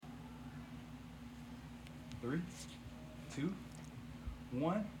Three, two,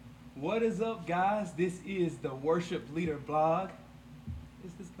 one. What is up, guys? This is the Worship Leader Blog.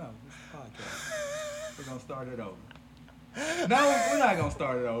 Is this no? This is a podcast. We're gonna start it over. No, we're not gonna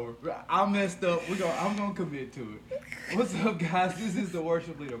start it over. I messed up. I'm gonna commit to it. What's up, guys? This is the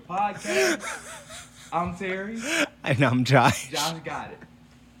Worship Leader Podcast. I'm Terry. And I'm Josh. Josh got it.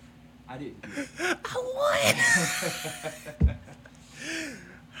 I didn't. I won.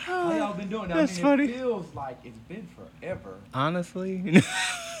 How y'all been doing? That's funny. It feels like it's been forever. Honestly. It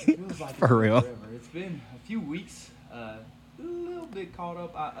feels like For real. Forever. It's been a few weeks. A little bit caught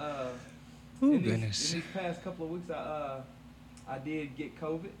up. Oh, goodness. In these past couple of weeks, I did get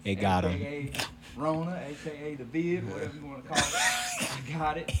COVID. It got him. AKA Rona, AKA the vid, whatever you want to call it. I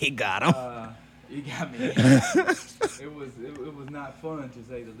got it. He got him. You got me. It was not fun, to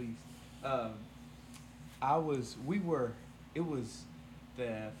say the least. It was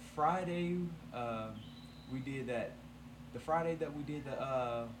the Friday we did that. The Friday that we did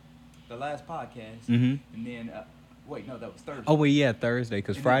the last podcast, Mm-hmm. and then wait, no, that was Thursday. Oh, well, yeah, Thursday,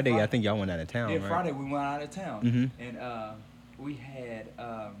 because And then Friday, I think y'all went out of town, Yeah, right? Friday we went out of town, Mm-hmm. and we had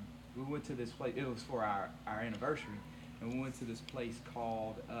we went to this place. It was for our anniversary, and we went to this place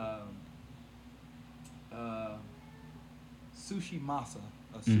called Sushi Masa.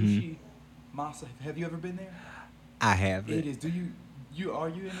 Sushi Masa. Have you ever been there? I have It it. is. Are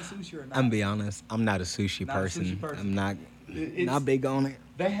you into sushi or not? I'm be honest, I'm not a sushi Not a person. sushi person. I'm not It's- not big on it.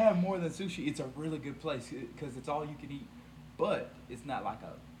 They have more than sushi. It's a really good place because it's all you can eat, but it's not like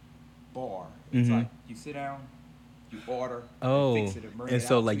a bar. It's Mhm. like you sit down, you order, Oh, they fix it and bring and it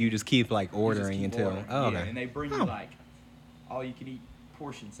so out like to you just keep like You just ordering keep until ordering. oh, Yeah, okay. and they bring you Oh. like all you can eat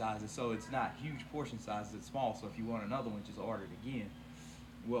portion sizes. So it's not huge portion sizes. It's small. So if you want another one, just order it again.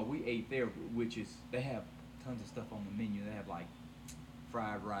 Well, we ate there, which is they have tons of stuff on the menu. They have like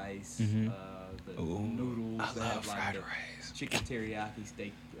fried rice, Mhm. the Ooh, noodles. I They love have like fried the rice. chicken teriyaki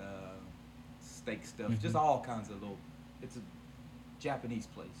steak, steak stuff. Mhm. Just all kinds of little. It's a Japanese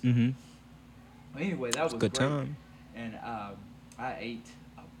place. Mm-hmm. Anyway, that was Good great. time. And I ate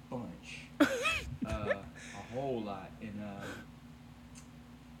a bunch, a whole lot. And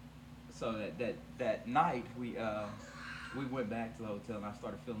so that night we went back to the hotel, and I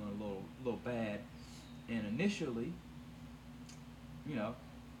started feeling a little bad. And initially,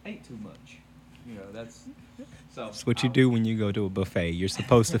 ate too much. That's so. That's what you do when you go to a buffet. You're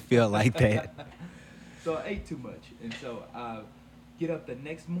supposed to feel like that. So I ate too much, and so I get up the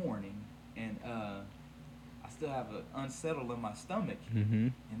next morning, and I still have an unsettled in my stomach. Mm-hmm.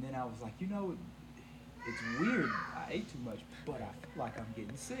 And then I was like, it's weird. I ate too much, but I feel like I'm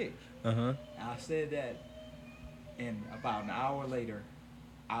getting sick. Uh-huh. And I said that, and about an hour later,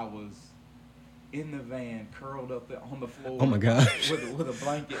 I was in the van, curled up on the floor. Oh my gosh. With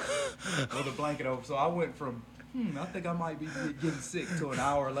a blanket over. So I went from I think I might be getting sick to an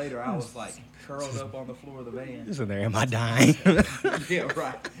hour later. I was like curled up on the floor of the van. So there, am I dying? Yeah,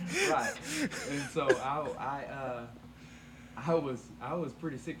 right. And so I was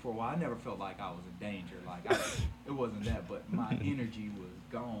pretty sick for a while. I never felt like I was in danger. Like it wasn't that, but my energy was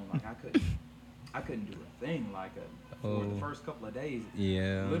gone. Like I couldn't do a thing. Like for the first couple of days,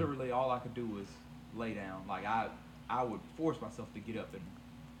 Yeah. literally all I could do was lay down. Like I would force myself to get up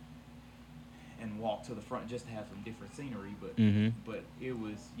and walk to the front just to have some different scenery. But Mhm. but it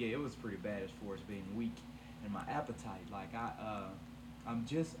was pretty bad as far as being weak and my appetite. Like I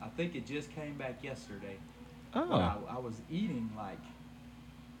think it just came back yesterday. Oh. But I was eating like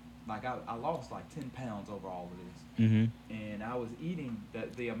I lost like 10 pounds over all of this. Mm-hmm. And I was eating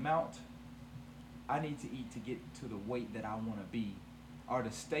the amount I need to eat to get to the weight that I want to be, or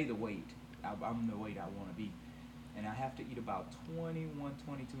to stay the weight. I'm the weight I want to be. And I have to eat about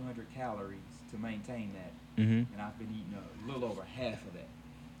 2,200 calories to maintain that. Mm-hmm. And I've been eating a little over half of that.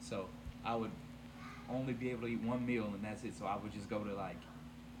 So I would only be able to eat one meal, and that's it. So I would just go to like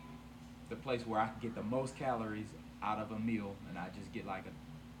the place where I could get the most calories out of a meal, and I just get like a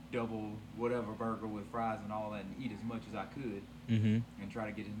double whatever burger with fries and all that, and eat as much as I could, Mm-hmm. and try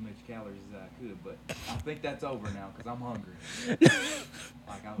to get as much calories as I could. But I think that's over now because I'm hungry.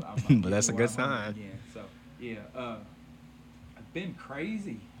 Like I'm But that's a getting good where I'm hungry sign. again. So yeah, I've been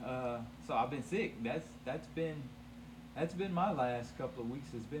crazy. So I've been sick. That's been my last couple of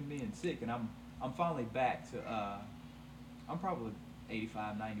weeks. Has been being sick, and I'm finally back to I'm probably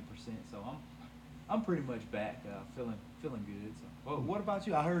 85-90%. So I'm pretty much back, feeling good. So, well, what about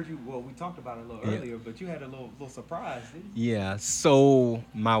you? I heard you. Well, we talked about it a little Yeah. earlier, but you had a little surprise, didn't you? Yeah. So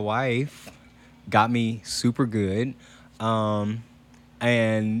my wife got me super good,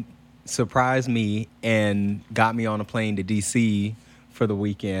 and surprised me and got me on a plane to DC for the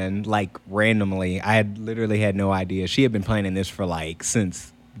weekend, like randomly. I had literally had no idea. She had been planning this for like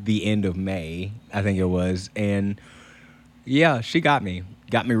since the end of May, I think it was. And yeah, she got me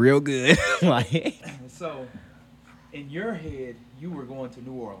real good. Like, So, in your head, you were going to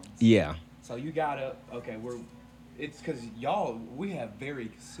New Orleans. yeah. So you got up. Okay, it's because we have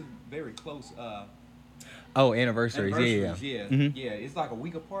very close Oh, anniversaries. anniversaries. Yeah. Yeah, Mhm. yeah. It's like a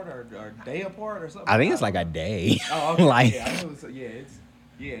week apart or a day apart or something. I think it's don't like a know. day. Oh, okay. Like, Yeah, I knew it was,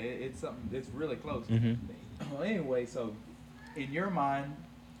 it's something. It's really close. Mhm. Well, anyway, so in your mind,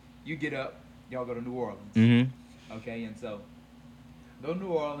 you get up. Y'all go to New Orleans. Okay, and so go to New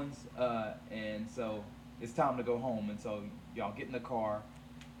Orleans, and so it's time to go home, and so y'all get in the car,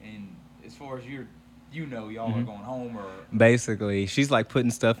 and as far as y'all are going home or Basically, she's like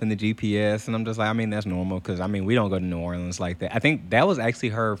putting stuff in the GPS, and I'm just like, I mean, that's normal because I mean, we don't go to New Orleans like that. I think that was actually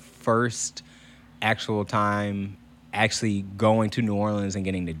her first actual time actually going to New Orleans and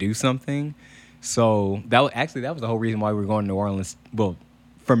getting to do something. So that was the whole reason why we were going to New Orleans. Well,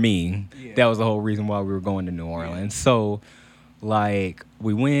 for me, Yeah. that was the whole reason why we were going to New Orleans. So, like,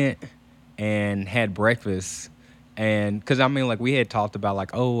 we went and had breakfast. And because I mean, like, we had talked about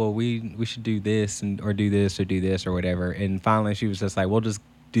like, oh, well, we should do this or do this or do this or whatever. And finally, she was just like, we'll just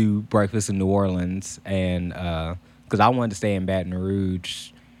do breakfast in New Orleans. And because I wanted to stay in Baton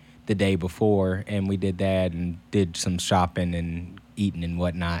Rouge the day before, and we did that and did some shopping and eating and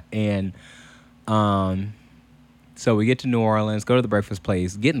whatnot. And so we get to New Orleans, go to the breakfast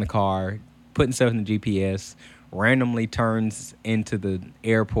place, get in the car, putting stuff in the GPS, randomly turns into the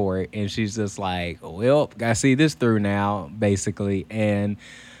airport, and she's just like, well, gotta see this through now, basically. And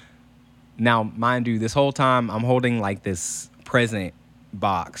now, mind you, this whole time I'm holding like this present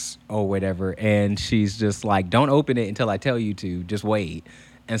box or whatever, and she's just like, don't open it until I tell you to, just wait.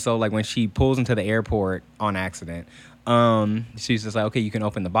 And so like when she pulls into the airport on accident, she's just like, okay, you can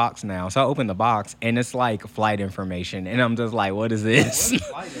open the box now. So I open the box, and it's like flight information, and I'm just like, what is this?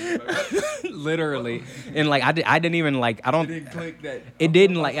 what is flight Literally. And like I didn't even like, I don't, It didn't click that. it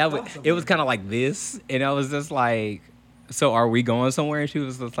didn't like, it was kind of like this, and I was just like, so are we going somewhere? And she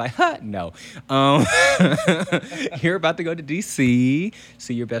was just like, huh, no. You're about to go to DC,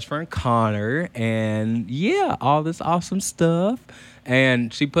 see your best friend Connor, and yeah, all this awesome stuff.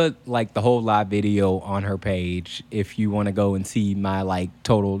 And she put like the whole live video on her page if you want to go and see my like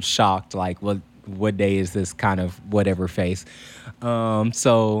total shocked, like what day is this kind of whatever face.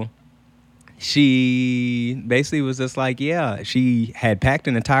 So she basically was just like, yeah, she had packed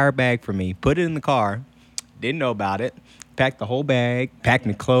an entire bag for me, put it in the car, didn't know about it, packed the whole bag, packed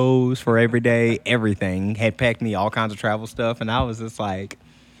me clothes for every day, everything, had packed me all kinds of travel stuff, and I was just like,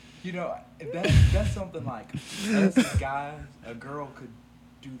 You know, that's something like us as guys, a girl could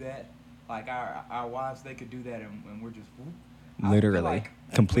do that. Like our wives, they could do that, and we're just whoop. I feel literally like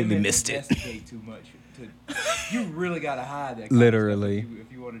completely women missed it. investigate too much. You really gotta hide that. Kind Literally. Of stuff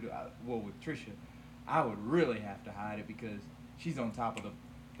if you want to do. Well, with Trisha, I would really have to hide it because she's on top of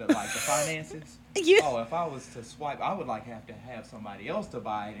the finances. Yeah. Oh, if I was to swipe, I would like have to have somebody else to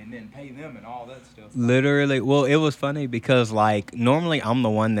buy it and then pay them and all that stuff. Literally. Well, it was funny because like normally I'm the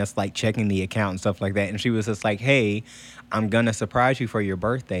one that's like checking the account and stuff like that, and she was just like, hey, I'm gonna surprise you for your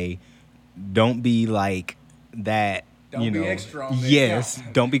birthday. Don't be like that. Don't you be know, extra on the yes,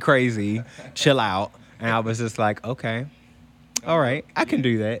 account. don't be crazy. Chill out. And I was just like, okay, all right, I can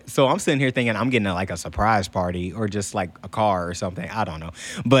do that. So I'm sitting here thinking I'm getting like a surprise party or just like a car or something. I don't know.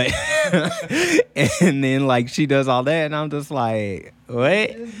 But, and then like she does all that, and I'm just like, what?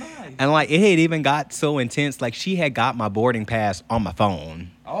 It's nice. And like it had even got so intense. Like she had got my boarding pass on my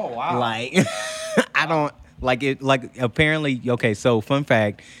phone. Oh wow. Like, I don't like it. Like apparently, okay. So fun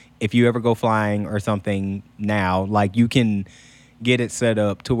fact: if you ever go flying or something now, like you can get it set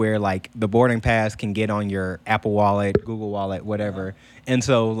up to where like the boarding pass can get on your Apple Wallet, Google Wallet, whatever. And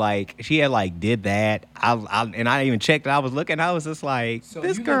so like she had like did that. I even checked. I was looking. I was just like, So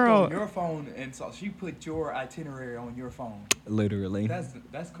this you girl. looked on your phone, and so she put your itinerary on your phone. Literally.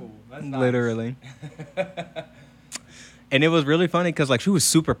 That's cool. That's nice. Literally. And it was really funny because like she was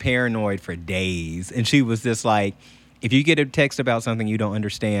super paranoid for days, and she was just like, if you get a text about something you don't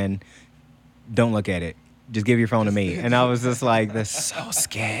understand, don't look at it. Just give your phone to me. And I was just like, that's so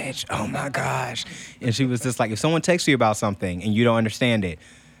sketch. Oh my gosh. And she was just like, if someone texts you about something and you don't understand it,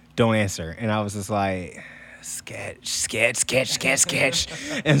 don't answer. And I was just like, sketch.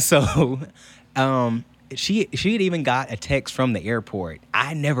 And so, she had even got a text from the airport.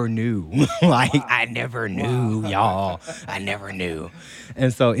 I never knew. Like, Wow. I never knew, Wow. y'all. I never knew.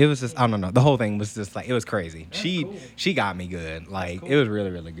 And so it was just, I don't know. The whole thing was just like, it was crazy. That's She cool. she got me good. Like, cool. it was really,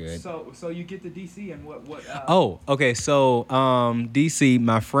 really good. So you get to DC and what? Oh, okay. So, DC,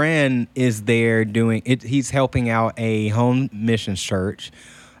 my friend is there doing it. He's helping out a home missions church.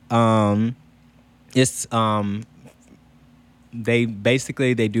 It's they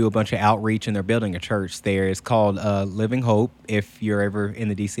do a bunch of outreach and they're building a church there. It's called Living Hope. If you're ever in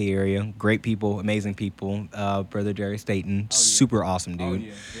the DC area, great people, amazing people. Brother Jerry Staten, super awesome dude. Oh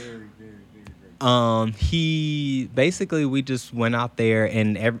yeah, very, very, very great. He basically, we just went out there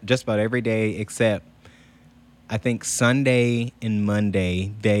and just about every day except I think Sunday and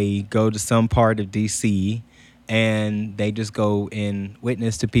Monday they go to some part of DC and they just go and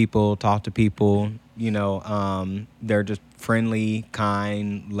witness to people, talk to people. They're just friendly,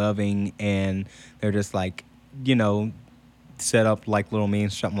 kind, loving, and they're just like, set up like little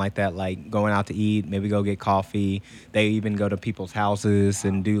means, something like that, like going out to eat, maybe go get coffee. They even go to people's houses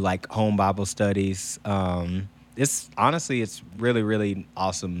and do like home Bible studies. It's really, really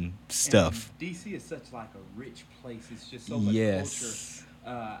awesome stuff. And DC is such like a rich place. It's just so much culture.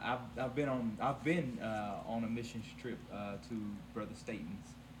 I've been on a missions trip to Brother Staten's,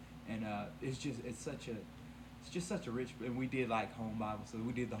 and it's just such a rich. And we did like home Bible, so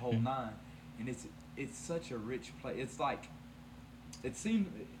we did the whole nine, and it's such a rich place. It's like it seems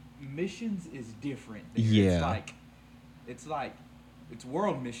missions is different. There. Yeah. It's like it's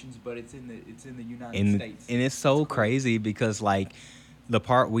world missions, but it's in the United States. And it's so crazy because like the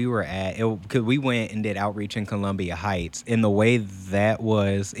part we were at, because we went and did outreach in Columbia Heights, and the way that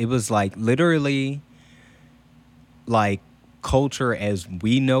it was like literally like culture as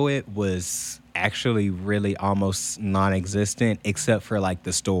we know it was actually really almost non-existent except for like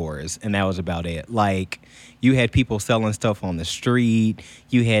the stores, and that was about it. Like you had people selling stuff on the street,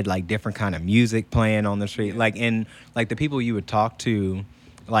 you had like different kind of music playing on the street, like, and like the people you would talk to,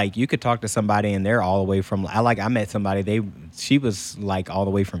 like you could talk to somebody and they're all the way from I met somebody, she was like all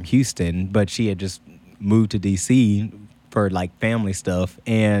the way from Houston, but she had just moved to DC for like family stuff.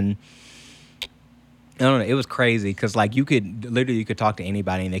 And I don't know, it was crazy because like you could talk to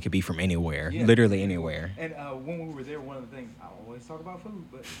anybody and they could be from anywhere, literally anywhere. And when we were there, one of the things I always talk about food,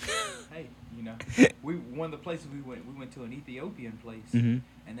 but hey, one of the places we went to an Ethiopian place, and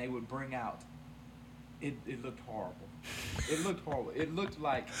they would bring out. It looked horrible. It looked horrible. It looked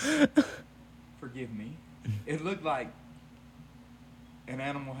like, forgive me, it looked like an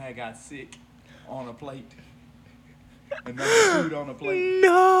animal had got sick on a plate. And no food on a plate.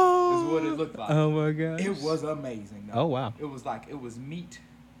 No, is what it looked like. Oh my gosh, it was amazing. Though. Oh wow, it was meat,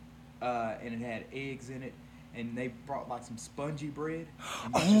 and it had eggs in it, and they brought like some spongy bread,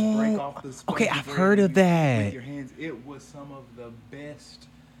 and you just break off the spongy bread. Okay, I've heard of that. With your hands, it was some of the best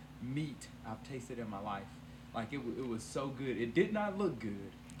meat I've tasted in my life. Like it was so good. It did not look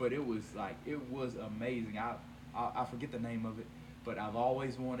good, but it was amazing. I forget the name of it, but I've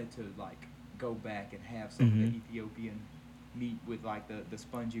always wanted to like go back and have some of the Ethiopian meat with like the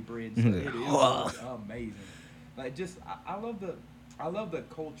spongy bread. So it was amazing. Like I love the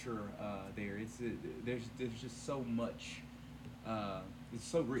culture there. There's just so much. It's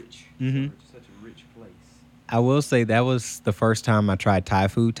so rich. Such a rich place. I will say that was the first time I tried Thai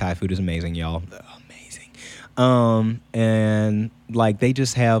food. Thai food is amazing, y'all. Amazing. And like they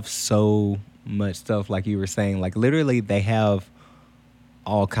just have so much stuff, like you were saying. Like literally, they have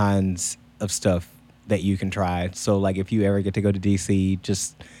all kinds of stuff that you can try. So like if you ever get to go to DC,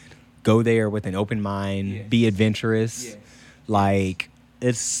 just go there with an open mind, be adventurous. Like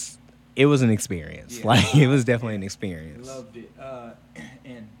it was an experience. Like it was definitely an experience. Loved it.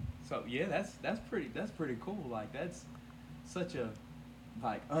 And so that's pretty cool. Like that's such a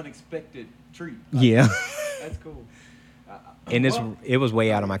like unexpected treat. Like, that's cool. And it was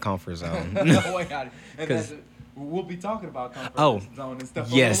way out of my comfort zone. Way out. And we'll be talking about comfort zone and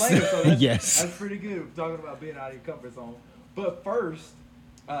stuff later. So that's pretty good. We're talking about being out of your comfort zone. But first,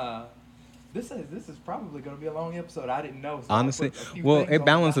 this is probably going to be a long episode. I didn't know. So honestly, well, it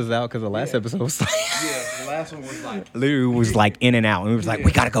balances out because the last episode was like... the last one was like... Literally was like in and out. And we was like,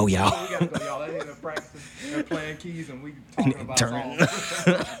 we got to go, y'all. We got to go, y'all. They ain't practicing. They're playing keys and we talking about songs.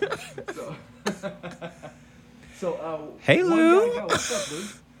 So, hey, Lou. What's up, Lou?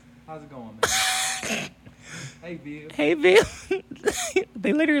 How's it going, man? Hey, Bill. Hey, Bill.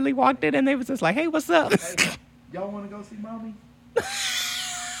 They literally walked in and they was just like, hey, what's up? Hey, y'all want to go see Mommy?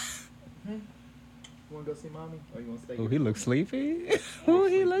 You want to go see Mommy? Or you want to stay here? He looks sleepy.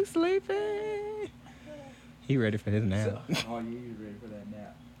 He looks sleepy. He ready for his nap. He's ready for that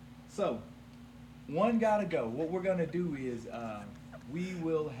nap. So, one gotta go. What we're gonna do is we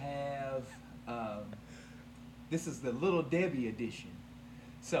will have this is the Little Debbie edition.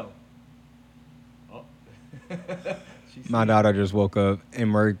 So, oh, she My said, daughter just woke up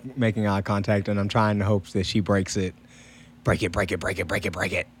and we're making eye contact, and I'm trying to hope that she breaks it. Break it, break it, break it, break it,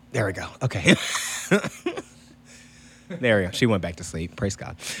 break it. There we go. Okay. There we go. She went back to sleep. Praise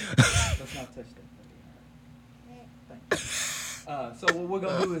God. let's not touch that. Thank you. So what we're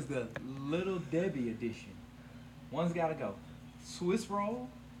gonna do is the Little Debbie edition. One's gotta go. Swiss roll,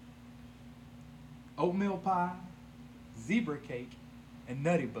 oatmeal pie, zebra cake, and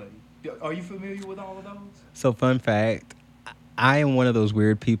Nutty Buddy. Are you familiar with all of those? So, fun fact, I am one of those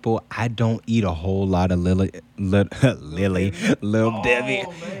weird people. I don't eat a whole lot of Lily, Little Oh, Debbie.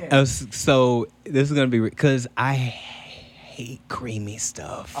 man. So, this is going to be because I hate creamy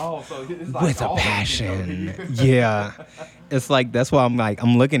stuff. Oh, so it's like With a all of them, passion. you know? Yeah. It's like, that's why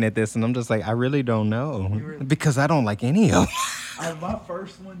I'm looking at this and I'm just like, I really don't know. You really- Because I don't like any of them. My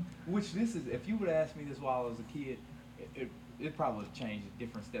first one, which this is, if you would have asked me this while I was a kid, it probably would have changed at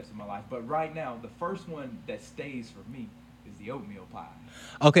different steps in my life. But right now, the first one that stays for me is the oatmeal pie.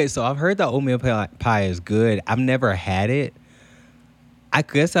 Okay, so I've heard the oatmeal pie is good. I've never had it. I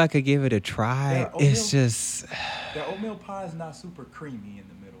guess I could give it a try. Their oatmeal- It's just Their oatmeal pie is not super creamy in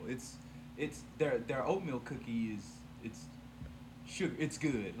the middle. It's their oatmeal cookie is it's sugar. It's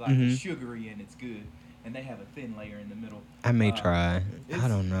good, like Mhm. it's sugary and it's good. And they have a thin layer in the middle. I may try. I it's-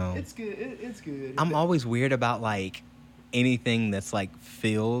 don't know. It's good. It's good. I'm always weird about like anything that's like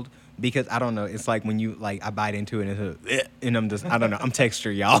filled because I don't know. It's like when you like I bite into it and it's and I'm just I don't know. I'm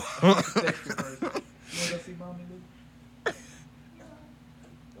texture, y'all. Texture first. You wanna go see mommy, Lou?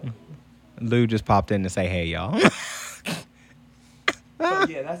 Lou just popped in to say hey, y'all. So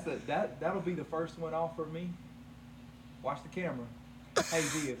yeah, that'll be the first one off for me. Watch the camera. Hey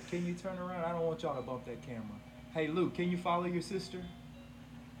Viv, can you turn around? I don't want y'all to bump that camera. Hey Lou, can you follow your sister?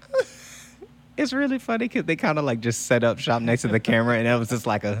 It's really funny because they kind of like just set up shop next to the camera and it was just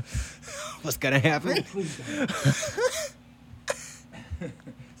like a what's gonna happen? Lou, please don't.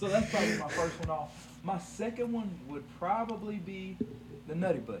 So that's probably my first one off. My second one would probably be the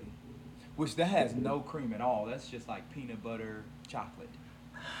Nutty Buddy, which that has no cream at all. That's just like peanut butter chocolate.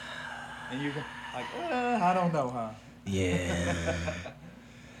 And you're like, I don't know, huh? Yeah.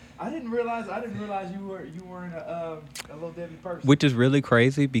 I didn't realize you weren't a Little Debbie person. Which is really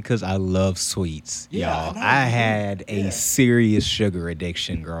crazy because I love sweets, Yeah, y'all. I know, I you do. had a Yeah. serious sugar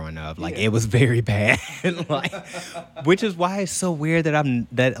addiction growing up. Like Yeah. it was very bad. Like, which is why it's so weird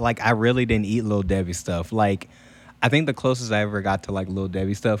that I really didn't eat Little Debbie stuff. Like, I think the closest I ever got to like Little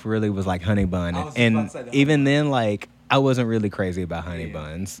Debbie stuff really was like honey bun, I was just about and to say the honey even bun. then, like I wasn't really crazy about honey Yeah.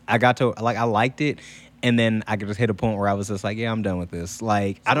 buns. I got to like I liked it. And then I could just hit a point where I was just like, yeah, I'm done with this.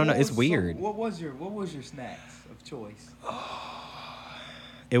 Like, I don't know. It's weird. So what was your snacks of choice?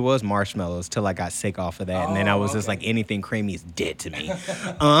 It was marshmallows till I got sick off of that. And then I Oh, was just okay. like, anything creamy is dead to me.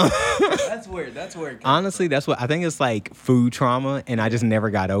 That's weird. That's where it comes Honestly, from. that's what I think it's like food trauma. And I just never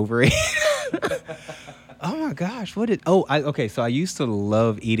got over it. Oh my gosh. Okay. So I used to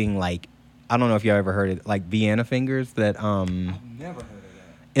love eating like, I don't know if y'all ever heard it, like Vienna fingers that, I've never heard of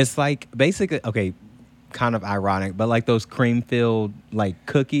that. it's like basically, okay, kind of ironic, but like those cream filled like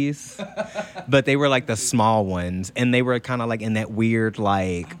cookies, but they were like the small ones, and they were kind of like in that weird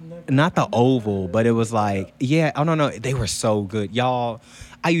like not the oval, but it was like yeah, I don't know. They were so good, y'all.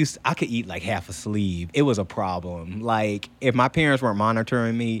 I could eat like half a sleeve. It was a problem. Like if my parents weren't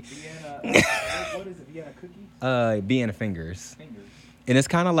monitoring me, Vienna, what is it? Vienna cookies? Vienna fingers. Fingers. And it's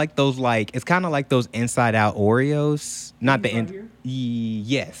kind of like those inside out Oreos, not the These right end. here?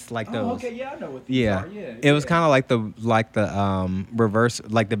 Yes, like those. Oh, okay. Yeah, I know what these Yeah. are. Yeah. It was yeah. kind of like the reverse,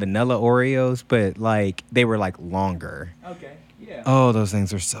 like the vanilla Oreos, but like they were like longer. Okay. Yeah. Oh, those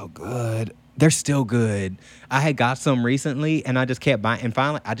things are so good. They're still good. I had got some recently and I just kept buying. And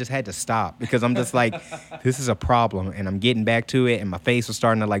finally, I just had to stop because I'm just like, this is a problem. And I'm getting back to it. And my face was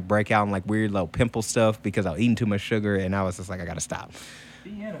starting to like break out in like weird little pimple stuff because I was eating too much sugar. And I was just like, I got to stop.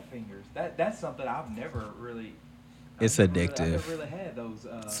 Vienna fingers. That's something I've never really. It's I've never addictive. really had those.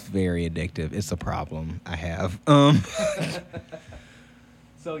 It's very addictive. It's a problem I have.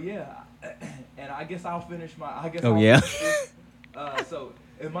 So yeah, and I guess I'll finish my. Oh, yeah? Finish this. So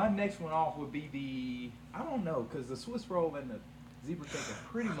and my next one off would be I don't know, because the Swiss roll and the zebra cake are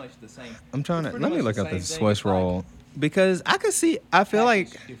pretty much the same. I'm trying It's to pretty let me much look up same the thing. Swiss It's like roll because I feel like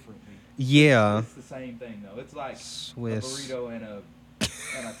packaged differently. yeah. It's the same thing though. It's like Swiss. a burrito and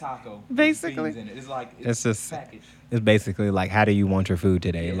a taco. with Basically. beans in it. It's like It's just packaged. it's basically like how do you want your food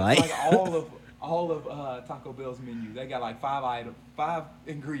today? Yeah, like it's like all of Taco Bell's menu. They got like five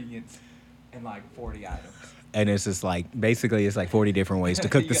ingredients. and like 40 items. And it's just like basically it's like 40 different ways to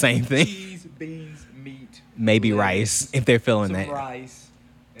cook You the got same thing. Cheese, beans, meat, Maybe lettuce, rice if they're feeling some that. rice,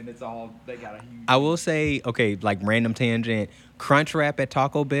 and it's all they got a huge. I will say, okay, like random tangent, Crunch Wrap at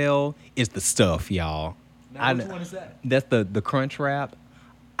Taco Bell is the stuff, y'all. Now, which one is that? That's the Crunch Wrap.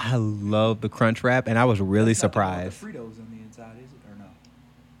 I love the Crunch Wrap, and I was really That's not surprised. the one with the Fritos on the inside, is it or no?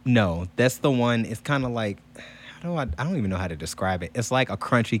 No, that's the one. It's kind of like, I don't even know how to describe it. It's like a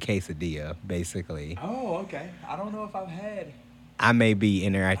crunchy quesadilla, basically. Oh, okay. I don't know if I've had. I may be I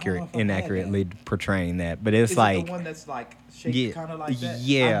don't know if I've had inaccurately portraying that, but it's Is like it the one that's like shaped kind of like that?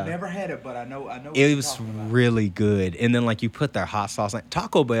 yeah. I've never had it, but I know. What it you're was talking about. really good. And then like you put their hot sauce on.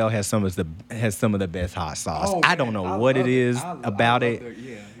 Taco Bell has some of the best hot sauce. Oh, I don't man, know I what love it is I about love it.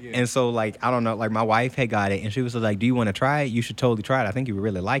 yeah. And so, like, I don't know, like, my wife had got it, and she was like, do you want to try it? You should totally try it. I think you would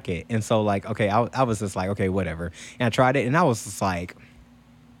really like it. And so, like, okay, I was just like, okay, whatever. And I tried it, and I was just like,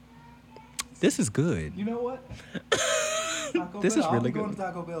 this is good. You know what? Taco This Bell. is I'll really be going good. to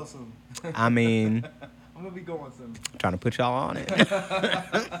Taco Bell soon. I mean, I'm gonna be going soon. trying to put y'all on it.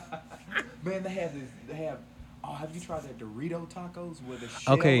 Man, they have this. They have. Oh, have you tried that Dorito tacos where the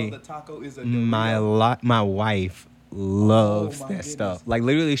shell Okay. of the taco is a Dorito? My wife loves Oh, my that goodness. stuff. Like,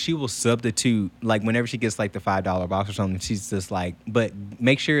 literally, she will substitute, like, whenever she gets, like, the $5 box or something, she's just like, but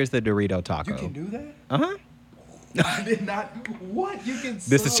make sure it's the Dorito taco. You can do that? Uh-huh. I did not. What? You can.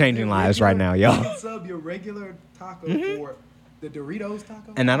 This is sub changing your lives right now, y'all. You can sub your regular taco for the Doritos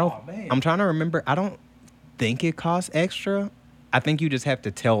taco. And I don't, Oh, man. I'm trying to remember, I don't think it costs extra. I think you just have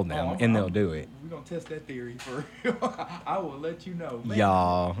to tell them, and they'll do it. We're going to test that theory for I will let you know. Man,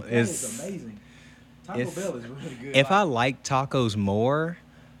 Y'all, that it's is amazing. Taco it's- Bell is really good. If I like tacos more,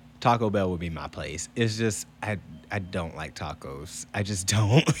 Taco Bell would be my place. It's just, I don't like tacos. I just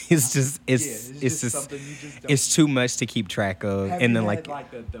don't. It's just, it's just something you just don't. it's too much to keep track of. Have And you then had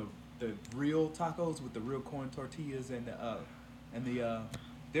like, the real tacos with the real corn tortillas and the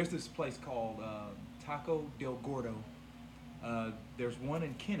there's this place called Taco del Gordo. There's one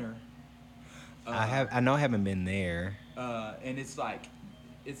in Kenner. I know I haven't been there. And it's like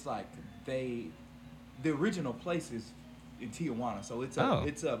the original place is in Tijuana, so it's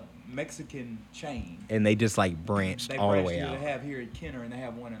a Mexican chain. And they just like branched They all the branched way here. out. They have here in Kenner, and they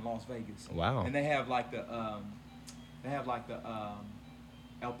have one in Las Vegas. Wow. And they have like the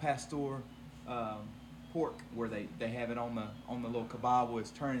El Pastor pork where they have it on the little kebab where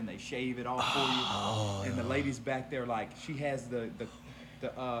it's turning. They shave it off for you. And the lady's back there like she has the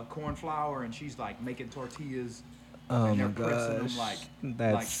corn flour and she's like making tortillas. Oh and my they're pressing gosh. them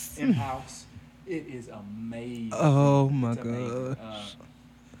That's like in house. It is amazing. Oh my It's amazing. gosh.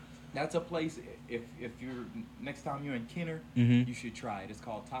 That's a place. If you're next time you're in Kenner, Mhm. you should try it. It's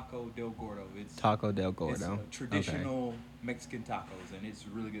called Taco del Gordo. It's Taco del It's Gordo. traditional Mexican tacos, and it's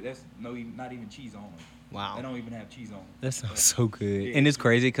really good. That's not even cheese on them. Wow. They don't even have cheese on them. That sounds so good. Yeah. And it's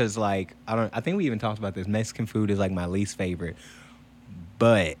crazy because, like, I think we even talked about this. Mexican food is, like, my least favorite.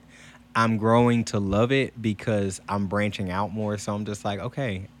 But I'm growing to love it because I'm branching out more. So I'm just like,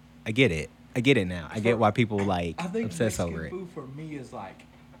 okay, I get it. I get it now. I get why people, like, I think obsess Mexican over it. food for me is like,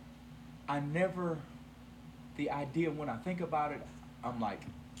 the idea when I think about it, I'm like,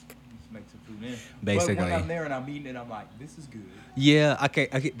 let's make some food in. But Basically. when I'm there and I'm eating it, I'm like, this is good. Yeah,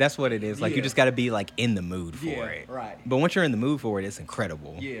 okay, that's what it is. Like, you Yeah. just got to be, like, in the mood for Yeah, it. right. But once you're in the mood for it, it's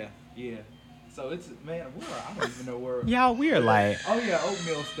incredible. Yeah. So it's, man, I don't even know where. Y'all, we are like, Oh yeah,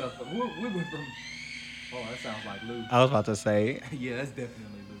 oatmeal stuff. But we went from. Oh, that sounds like Lou. I was about to say, Yeah, that's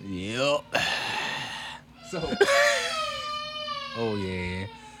definitely Lou. yep. So. Oh, yeah.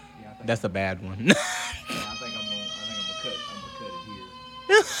 Yeah, I think That's a bad one. yeah, I think I'm gonna cut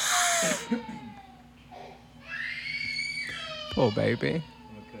it here. Poor baby. I'm gonna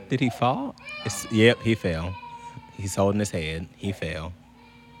cut it. Did he fall? Yep, he fell. He's holding his head. He fell.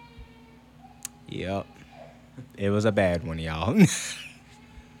 Yep. It was a bad one, y'all.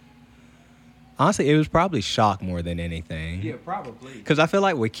 Honestly, it was probably shock more than anything. Yeah, probably. Because I feel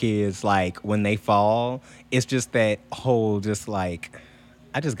like with kids, like, when they fall, it's just that whole, just like,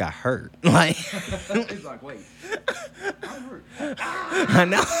 I just got hurt. Like, He's like, wait, I'm hurt. I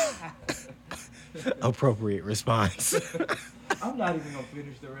know. Appropriate response. I'm not even gonna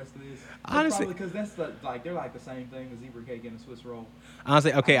finish the rest of this. Honestly- because that's they're like the same thing, the zebra cake and the Swiss roll.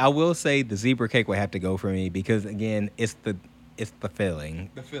 Honestly, okay, I will say the zebra cake would have to go for me because, again, it's the filling.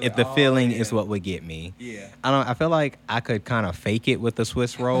 The filling. If the Oh, filling yeah. is what would get me. Yeah. I feel like I could kind of fake it with the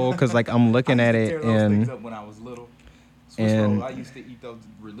Swiss roll because, like, I'm looking I at used to it tear those things and up when I was little. Swiss roll, And I used to eat those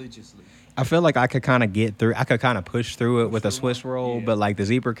religiously. I feel like I could kind of get through. I could kind of push through it Push with a through Swiss one? roll, Yeah. but like the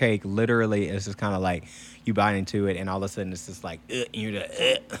zebra cake, literally, it's just kind of like you bite into it, and all of a sudden it's just like, and you're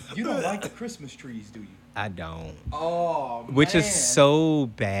just, You don't like the Christmas trees, do you? I don't. Oh Which is man. so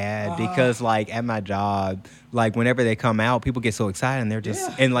bad because like at my job, like whenever they come out, people get so excited and they're just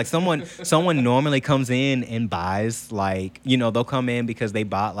Yeah. and like someone normally comes in and buys like, they'll come in because they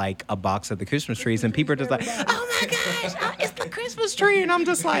bought like a box of the Christmas trees and people are just like, oh my gosh, it's the Christmas tree, and I'm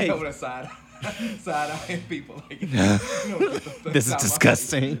just like, You know what a side eyeing people like, you know, get the things this is out my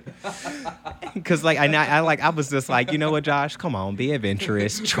disgusting. Because like I was just like, you know what, Josh, come on, be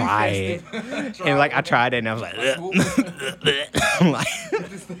adventurous, face. try Be it. festive. And like I tried it and I was like, I'm like, Get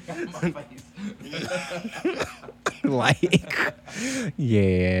this thing out of my face. like,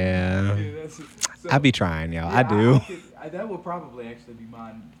 yeah. Yeah, that's it. So, I be trying, y'all. yeah, I do. that would probably actually be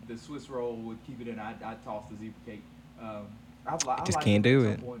mine. The Swiss roll would keep it in. I'd toss the zebra cake. I just like can't them do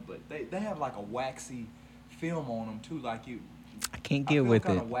at it. some point, but they have like a waxy film on them too. Like I can't I get feel with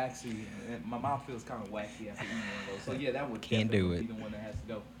kind it. of waxy, and my mouth feels kind of waxy after eating one of those. So yeah, that would Can't definitely do be it. the one that has to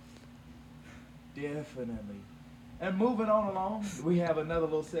go. Definitely. And moving on along, we have another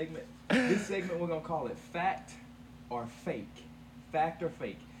little segment. This segment we're gonna call it Fact or Fake. Fact or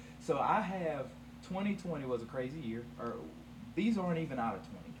Fake. So I have 2020 was a crazy year. Or these aren't even out of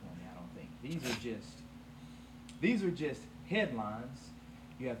 2020, I don't think. These are just headlines.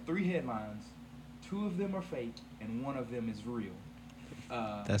 You have 3 headlines. 2 of them are fake, and 1 of them is real.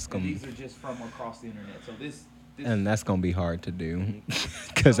 And these are just from across the internet. So this And that's gonna be hard to do,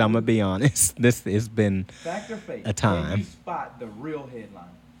 because I'm gonna be honest. This has been fact or fake. a time. Can you spot the real headline?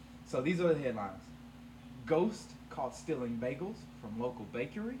 So these are the headlines: Ghost caught stealing bagels from local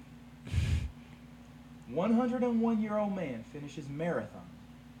bakery. 101-year-old man finishes marathon.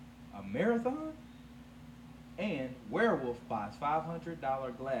 A marathon? And werewolf buys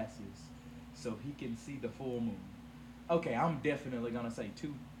 $500 glasses so he can see the full moon. Okay, I'm definitely gonna say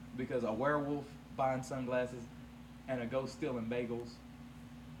 2, because a werewolf buying sunglasses and a ghost stealing bagels.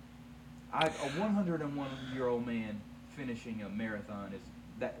 A 101-year-old man finishing a marathon is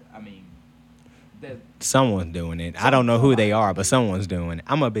that. I mean, that. Someone's doing it. I don't know who they are, but someone's doing it.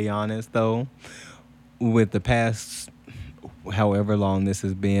 I'm gonna be honest though. With the past, however long this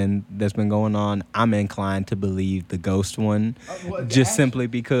has been that's been going on, I'm inclined to believe the ghost one, just simply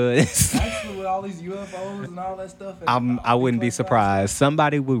because Actually, with all these UFOs and all that stuff, and I wouldn't be surprised.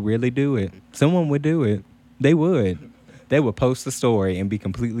 Somebody would really do it. Someone would do it. They would. They would post the story and be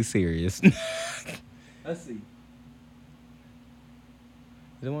completely serious. Let's see.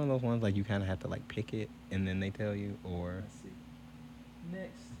 Is it one of those ones like you kind of have to like pick it and then they tell you, or? Let's see.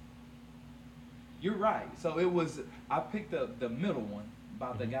 Next. You're right. So it was. I picked the middle one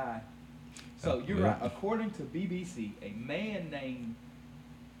about the guy. So you're right. According to BBC, a man named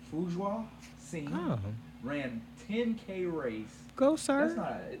Fujwa Singh ran 10K race. Go, sir. That's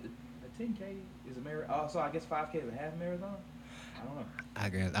not a 10K is a marathon. Oh, so I guess 5K is a half marathon. I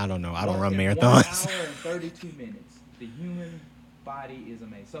don't know. I don't know. I don't run In marathons. 1 hour and 32 minutes. The human body is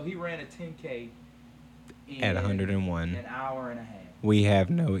amazing. So he ran a 10K in At 101. An hour and a half. We have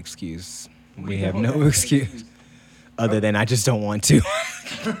no excuse. We have no excuse. Other than I just don't want to.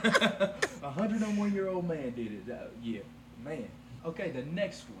 A 101-year-old man did it. Yeah, man. Okay, the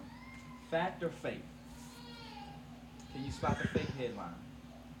next one. Fact or fake? Can you spot the fake headline?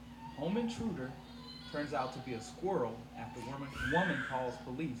 Home intruder turns out to be a squirrel after woman calls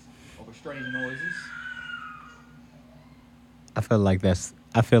police over strange noises. I feel like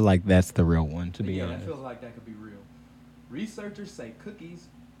that's the real one, to be Yeah, honest. that feels like that could be real. Researchers say cookies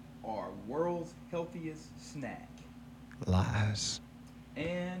are world's healthiest snack. Lies.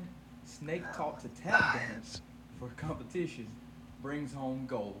 And snake taught to tap dance for competition brings home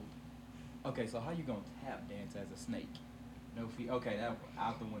gold. Okay, so how you gonna tap dance as a snake? No feet. Okay, that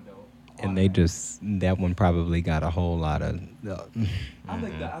out the window. And they just, that one probably got a whole lot of. I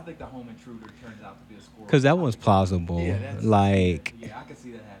think the home intruder turns out to be a squirrel. Because that one's plausible. Yeah, that's like. Yeah, I can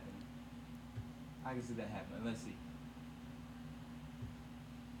see that happening. Let's see.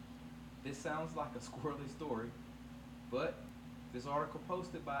 This sounds like a squirrely story, but this article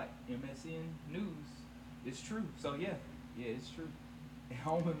posted by MSN News is true. So yeah, it's true. A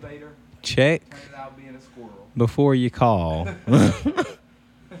home invader Check turned out being a squirrel. before you call.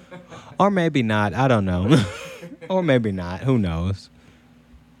 Or maybe not. I don't know. Or maybe not. Who knows?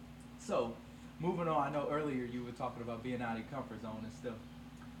 So, moving on. I know earlier you were talking about being out of your comfort zone and stuff.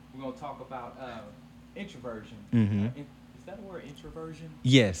 We're gonna talk about introversion. Mm-hmm. Is that a word, introversion?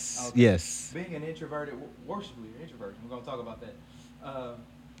 Yes. Okay. Yes. Being an introverted worship leader, introversion. We're gonna talk about that.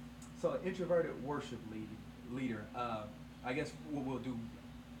 So, an introverted worship leader. I guess what we'll do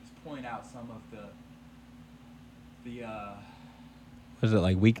is point out some of the Was it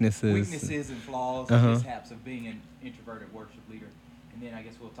like weaknesses? weaknesses and flaws and Uh-huh. mishaps of being an introverted worship leader, and then I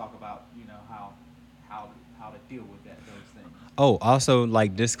guess we'll talk about how how to deal with those things. Oh, also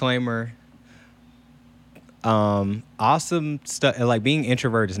like disclaimer. Awesome stuff. Like being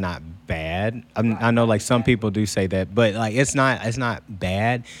introvert is not bad. I Right, know right, like some exactly. people do say that, but like it's not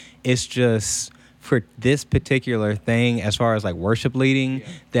bad. It's just for this particular thing, as far as like worship leading, Yeah,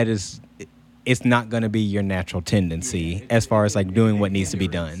 that is, it's not going to be your natural yeah. tendency as far as like It can doing be a what needs to be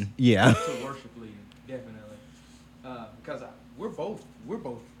hindrance done. Yeah. to worship leading, definitely. Because we're both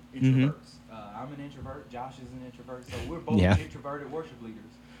Hmm. introverts. I'm an introvert. Josh is an introvert. So we're both Yeah. introverted worship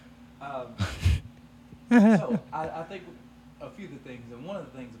leaders. Um, so I think a few of the things, and one of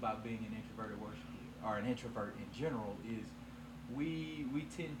the things about being an introverted worship leader, or an introvert in general, is we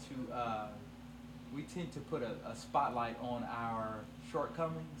tend to put a spotlight on our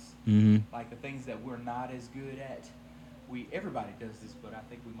shortcomings, Hmm. like the things that we're not as good at. Everybody does this, but I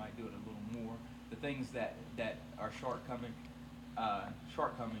think we might do it a little more. The things that are shortcomings,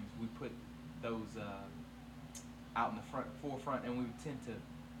 we put those out in the forefront, and we tend to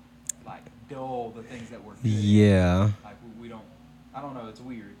like dull the things that we're good Yeah. at. Like we don't. I don't know. It's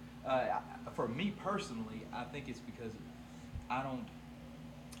weird. For me personally, I think it's because I don't.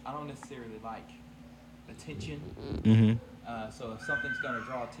 I don't necessarily like attention. Hmm. So if something's going to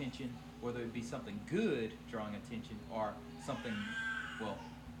draw attention, whether it be something good drawing attention or something, well,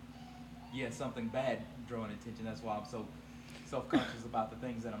 yeah, something bad drawing attention. That's why I'm so self-conscious about the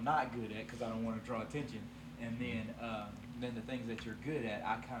things that I'm not good at because I don't want to draw attention. And then the things that you're good at,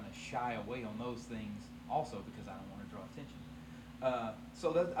 I kind of shy away on those things also because I don't want to draw attention.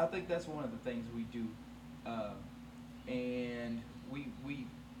 I think that's one of the things we do, and we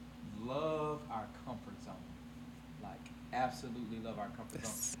love our comfort zone, like absolutely love our comfort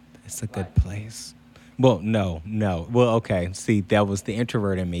zone. It's a good Like place. Well, no, no. Well, okay. See, that was the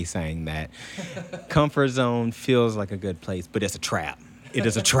introvert in me saying that. Comfort zone feels like a good place, but it's a trap. It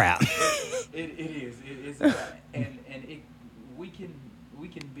is a trap. it is it is a, and it we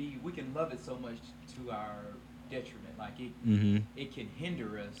can love it so much to our detriment. Like Hmm. it can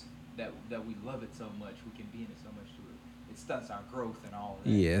hinder us that we love it so much. We can be in it so much to it. It stunts our growth and all of that.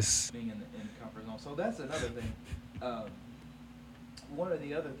 Yes. Being in the comfort zone. So that's another thing. Um, One of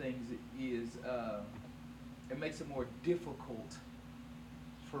the other things is it makes it more difficult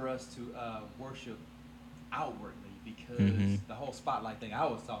for us to worship outwardly because Hmm. the whole spotlight thing I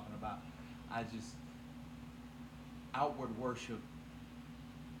was talking about, I just outward worship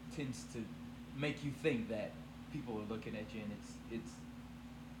tends to make you think that people are looking at you, and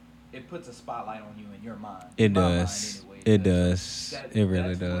it puts a spotlight on you in your mind. It In my mind, does. anyway, It does. So does. It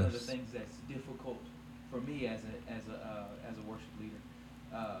really that's one of the does. things that's difficult for me as a worship leader.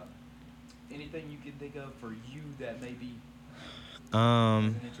 Uh, Anything you can think of for you that maybe as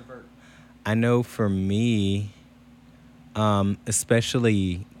Um, an introvert? I know for me,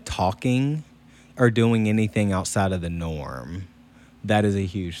 especially talking or doing anything outside of the norm, that is a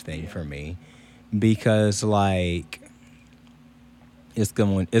huge thing Yeah. for me because like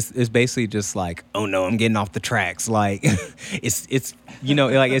it's basically just like, oh no, I'm getting off the tracks. Like it's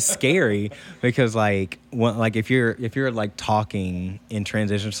like it's scary because like like if you're like talking in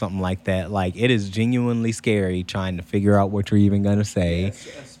transition or something like that, like it is genuinely scary trying to figure out what you're even gonna say. Yes,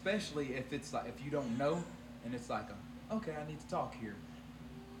 especially if it's like if you don't know and it's like okay, I need to talk here,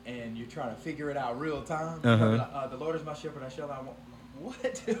 and you're trying to figure it out real time. You know, Uh-huh. like, the Lord is my shepherd; I shall not want.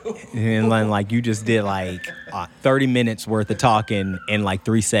 What? And then like you just did like 30 minutes worth of talking in like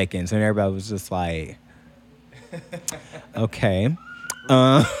 3 seconds, and everybody was just like, okay. reading,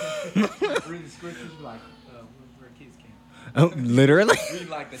 Uh, reading scriptures like where kids can. oh, literally. Reading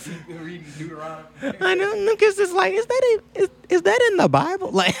like reading Deuteronomy. I know, because it's like, is that in the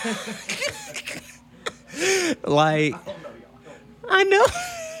Bible? Like, like I don't know, y'all. I know.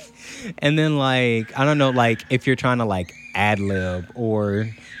 And then like I don't know, like if you're trying to like ad lib or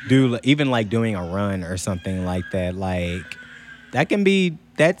do even like doing a run or something like that, like that can be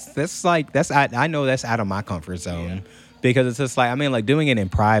that's like I know that's out of my comfort zone. Yeah. Because it's just like, I mean, like doing it in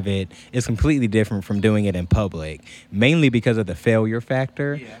private is completely different from doing it in public, mainly because of the failure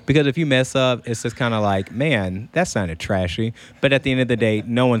factor. Yeah. Because if you mess up, it's just kind of like, man, that sounded trashy. But at the end of the day,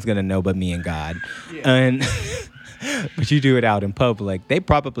 no one's going to know but me and God. Yeah. And but you do it out in public, they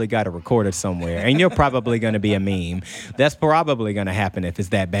probably got to record it somewhere. And you're probably going to be a meme. That's probably going to happen if it's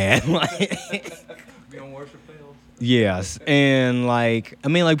that bad. Like, Be on worship fails. yes. And like, I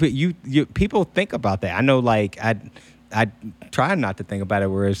mean, like, but you people think about that. I know, like, I try not to think about it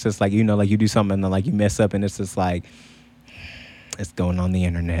where it's just like, like you do something and then like you mess up and it's just like, is going on the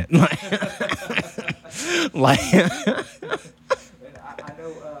internet. Like, And I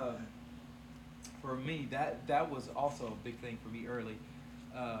know for me that was also a big thing for me early.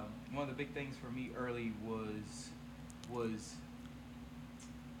 One of the big things for me early was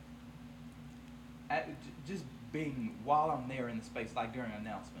just being while I'm there in the space, like during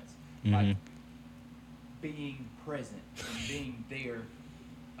announcements, like being present and being there.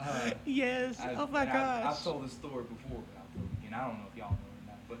 yes. Oh my gosh. I've told this story before, but I'll tell it again. I don't know if y'all know it or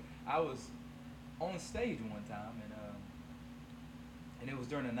not, but I was on stage one time, and it was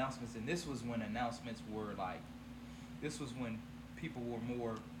during announcements, and this was when announcements were like, this was when people were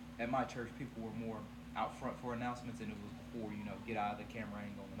more at my church. People were more out front for announcements, and it was before get out of the camera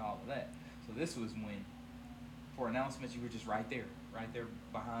angle and all of that. So this was when for announcements you were just right there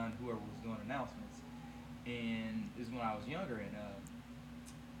behind whoever was doing announcements, and this is when I was younger, and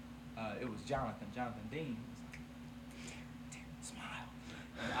it was Jonathan Dean. He was like, Darren, smile.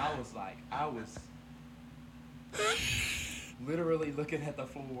 And I was literally looking at the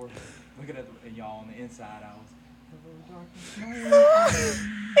floor, and y'all on the inside, I was, hello, darkness.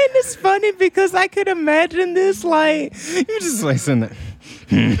 And it's funny because I could imagine this, like, you just like sitting there.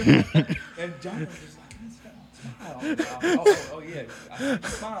 And Jonathan was like, smile. Oh yeah, I'm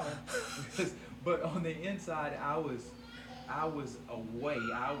smiling. But on the inside, I was away.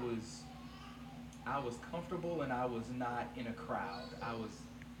 I was comfortable, and I was not in a crowd. I was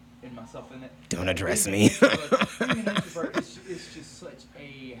in myself. In that. Don't address me. Being an introvert, it's just such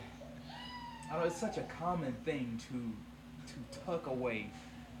a, I don't know, it's such a common thing to tuck away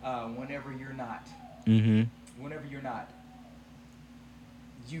whenever you're not. Whenever you're not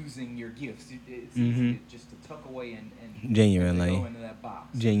using your gifts, it's easy just to tuck away and genuinely go into that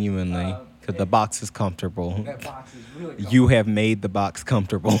box. Genuinely, because the box is comfortable. That box is really comfortable. You have made the box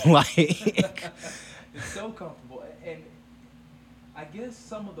comfortable. Like, it's so comfortable, and I guess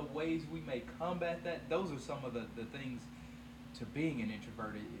some of the ways we may combat that, those are some of the things to being an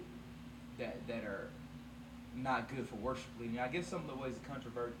introverted that are not good for worship leading. I guess some of the ways to combat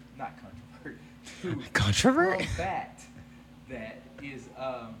that is,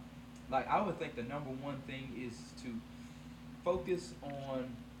 like, I would think the number one thing is to focus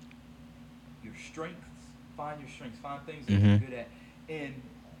on your strengths, find things that you're good at,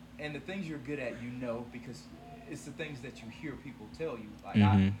 and the things you're good at, because it's the things that you hear people tell you. Like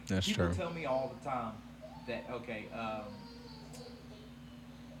that's people true. tell me all the time that, okay,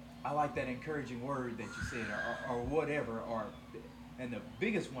 I like that encouraging word that you said, or whatever, and the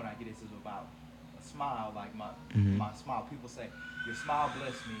biggest one I get is about a smile, like my smile. People say, your smile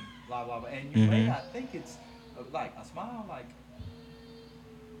blessed me, blah, blah, blah. And you may not think it's like a smile, like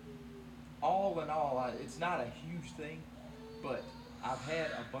all in all, it's not a huge thing, but I've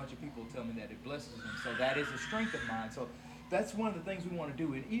had a bunch of people tell me that it blesses them. So that is a strength of mine. So that's one of the things we want to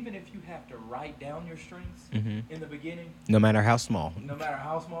do. And even if you have to write down your strengths in the beginning, no matter how small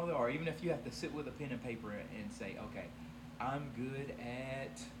they are, or even if you have to sit with a pen and paper and say, okay, I'm good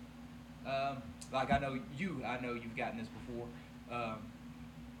at, like I know you've gotten this before,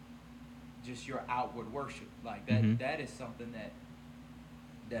 just your outward worship. Like that, that is something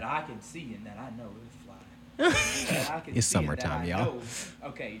that I can see and that I know is fly. It's summertime, y'all. Know,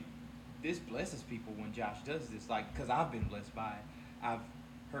 okay, this blesses people when Josh does this, like, because I've been blessed by it. I've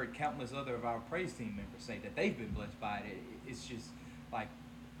heard countless other of our praise team members say that they've been blessed by it. It's just like,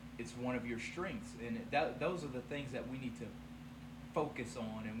 it's one of your strengths, and those are the things that we need to focus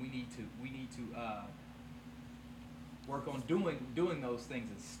on, and we need to work on doing those things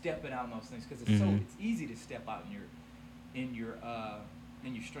and stepping out in those things, because it's easy to step out in your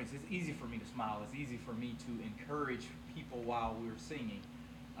strengths. It's easy for me to smile. It's easy for me to encourage people while we're singing.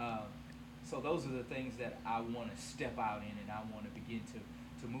 So those are the things that I want to step out in, and I want to begin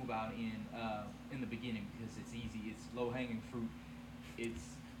to move out in the beginning, because it's easy. It's low-hanging fruit.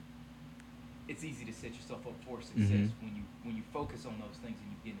 It's easy to set yourself up for success when you focus on those things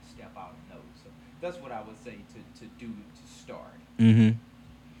and you begin to step out in those. So that's what I would say to do to start.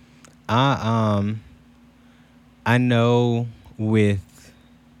 I know with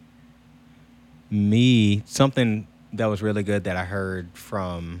me, something that was really good that I heard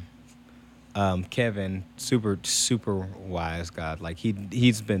from Kevin, super wise God. Like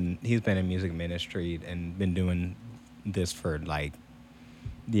he's been in music ministry and been doing this for like,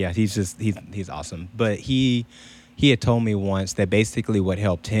 yeah, he's awesome. But he had told me once that basically what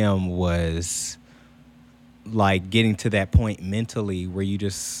helped him was like getting to that point mentally where you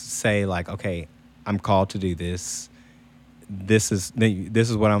just say like, okay, I'm called to do this. This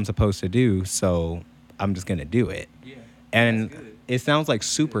is what I'm supposed to do, so I'm just gonna do it. Yeah, and it sounds like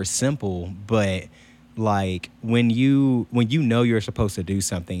super simple, but like when you know you're supposed to do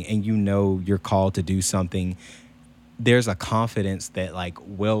something and you know you're called to do something, there's a confidence that like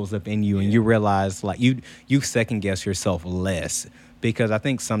wells up in you, and you realize like you second guess yourself less, because I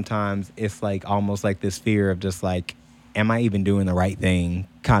think sometimes it's like almost like this fear of just like, am I even doing the right thing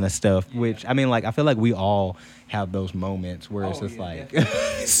kind of stuff, which I mean, like, I feel like we all have those moments where it's just like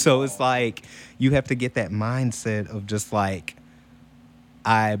so it's like you have to get that mindset of just like,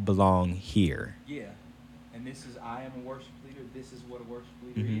 I belong here. Yeah. And this is, I am a worship leader. This is what a worship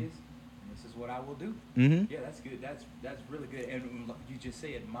leader is. And this is what I will do. Yeah, that's good. That's really good. And like you just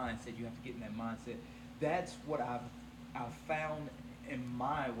said, mindset. You have to get in that mindset. That's what I've found in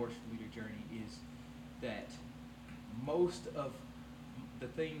my worship leader journey, is that most of the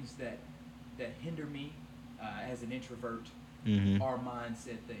things that hinder me as an introvert are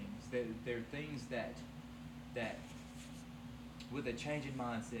mindset things. They're things that with a change in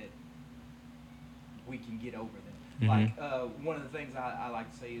mindset, we can get over them. Like one of the things I like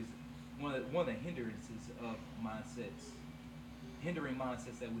to say is one of the hindrances of hindering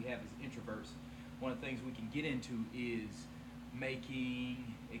mindsets that we have as introverts. One of the things we can get into is making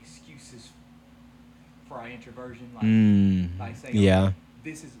excuses for our introversion, like saying, okay,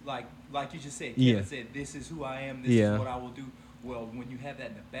 this is like you just said. Kevin said, "This is who I am. This is what I will do." Well, when you have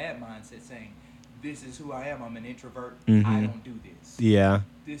that in a bad mindset, saying, "This is who I am. I'm an introvert. I don't do this. Yeah.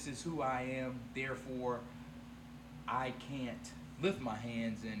 This is who I am. Therefore, I can't lift my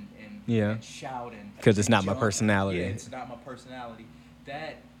hands and shout and because it's not jump. my personality. Yeah, it's not my personality.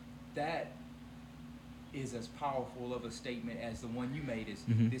 That is as powerful of a statement as the one you made. Is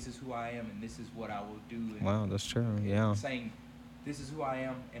this is who I am and this is what I will do. And, wow, that's true. Yeah. Saying this is who I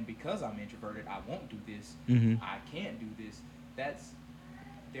am, and because I'm introverted, I won't do this. I can't do this.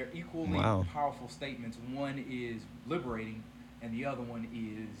 They're equally powerful statements. One is liberating, and the other one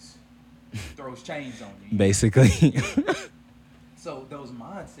is throws chains on you. Basically. So those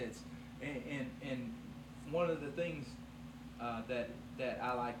mindsets, and one of the things that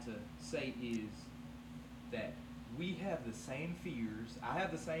I like to say is that we have the same fears. I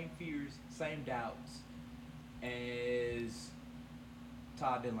have the same fears, same doubts as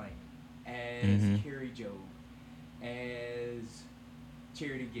Todd Delaney, as Carrie Job, as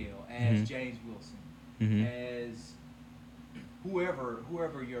Charity Gale, as James Wilson, as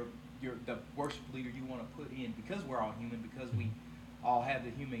whoever your the worship leader you want to put in, because we're all human, because we all have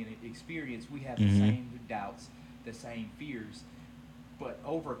the human experience, we have the same doubts, the same fears, but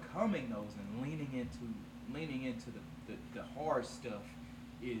overcoming those and leaning into the hard stuff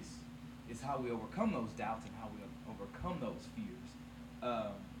is how we overcome those doubts and how we overcome those fears.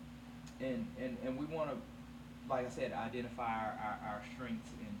 And we want to, like I said, identify our strengths,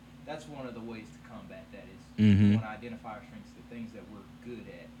 and that's one of the ways to combat that is we want to identify our strengths, the things that we're good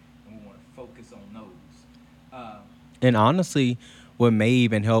at, and we want to focus on those. And honestly, what may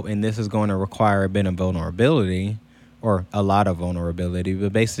even help, and this is going to require a bit of vulnerability, or a lot of vulnerability,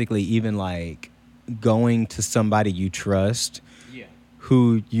 but basically even like going to somebody you trust,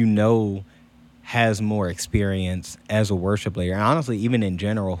 who you know has more experience as a worship leader, and honestly, even in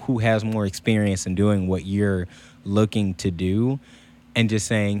general, who has more experience in doing what you're looking to do, and just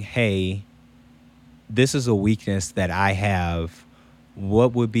saying, hey, this is a weakness that I have.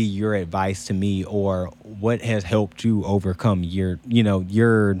 What would be your advice to me, or what has helped you overcome your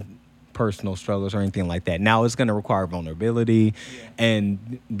personal struggles or anything like that? Now, it's going to require vulnerability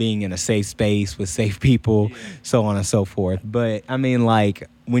and being in a safe space with safe people, so on and so forth. But I mean, like,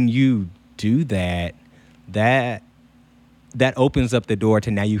 when you do that opens up the door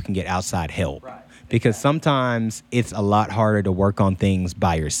to now you can get outside help. Right. Because sometimes it's a lot harder to work on things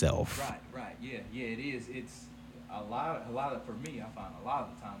by yourself. Right. Yeah, it is. It's a lot of, for me, I find a lot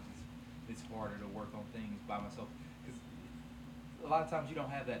of the times it's harder to work on things by myself, because a lot of times you don't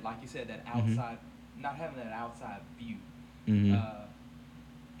have that, like you said, that outside, not having that outside view,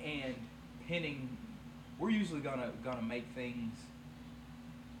 and pinning. We're usually gonna make things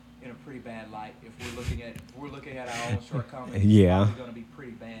in a pretty bad light if we're looking at our own shortcomings. Yeah, it's going to be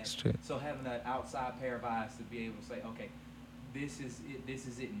pretty bad. That's true. So having that outside pair of eyes to be able to say, okay, this is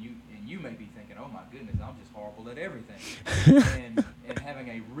it, and you may be thinking, oh my goodness, I'm just horrible at everything, and having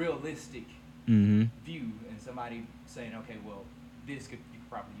a realistic view, and somebody saying, okay, well, you could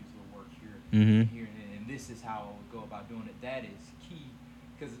probably use a little work here, and this is how I would go about doing it. That is key,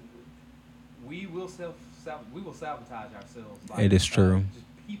 because we will sabotage ourselves. Like, it is true. Just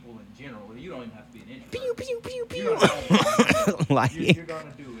people in general. You don't even have to be an introvert. Pew, pew, pew, pew. You're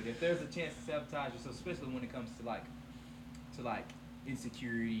gonna do it if there's a chance to sabotage yourself, especially when it comes to like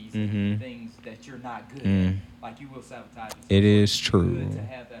insecurities and things that you're not good at. Like, you will sabotage yourself. It is it's true. good to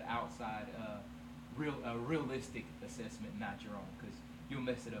have that outside a realistic assessment, not your own, because you'll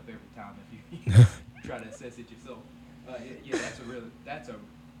mess it up every time if you try to assess it yourself. Yeah, that's a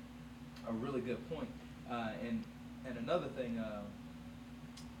really good point. And another thing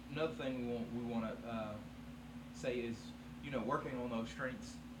we want to say is, working on those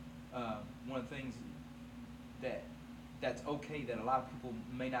strengths. One of the things that that's okay, that a lot of people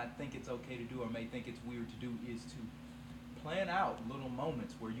may not think it's okay to do or may think it's weird to do, is to plan out little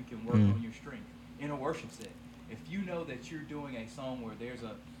moments where you can work on your strength in a worship set. If you know that you're doing a song where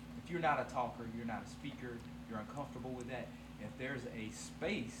if you're not a talker, you're not a speaker, you're uncomfortable with that, if there's a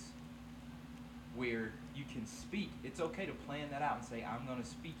space where you can speak, it's okay to plan that out and say, I'm going to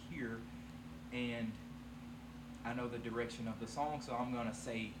speak here, and I know the direction of the song, so I'm going to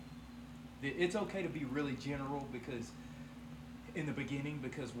say, it's okay to be really general because in the beginning,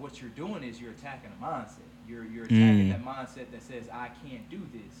 because what you're doing is you're attacking a mindset. You're attacking that mindset that says, I can't do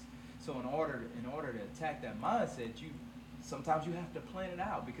this. So in order to attack that mindset, sometimes you have to plan it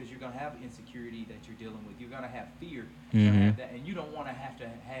out, because you're going to have insecurity that you're dealing with. You're going to have fear. You're gonna have that, and you don't want to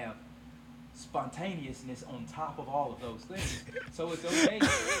have spontaneousness on top of all of those things. So it's okay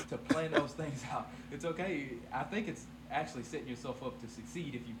to plan those things out. It's okay. I think it's actually setting yourself up to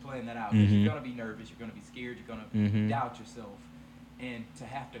succeed if you plan that out. Because you're going to be nervous. You're going to be scared. You're going to doubt yourself. And to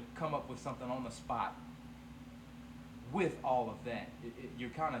have to come up with something on the spot with all of that, you're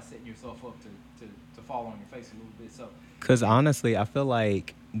kind of setting yourself up to fall on your face a little bit. So, because honestly, I feel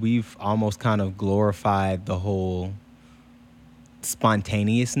like we've almost kind of glorified the whole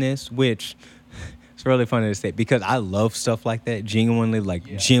spontaneousness, which it's really funny to say, because I love stuff like that, genuinely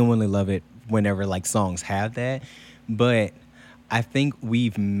love it whenever like songs have that. But I think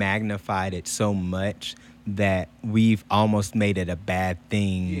we've magnified it so much that we've almost made it a bad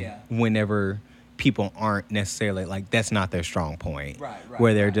thing whenever people aren't necessarily like, that's not their strong point. Right,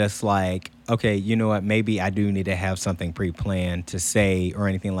 where they're just like, okay, you know what, maybe I do need to have something pre-planned to say or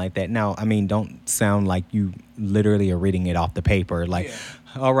anything like that. Now, I mean, don't sound like you literally are reading it off the paper. Like,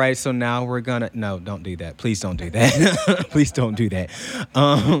 all right, so now we're gonna, no, don't do that. Please don't do that. Please don't do that.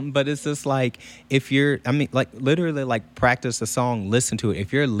 But it's just like, if you're, I mean, like literally like practice the song, listen to it.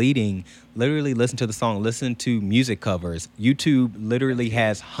 If you're leading, literally listen to the song, listen to music covers. YouTube literally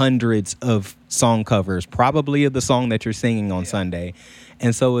has hundreds of song covers, probably of the song that you're singing on Sunday.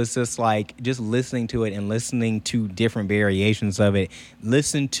 And so it's just like, just listening to it and listening to different variations of it.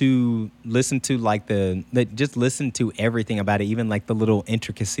 Listen to like just listen to everything about it, even like the little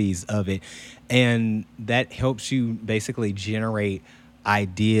intricacies of it. And that helps you basically generate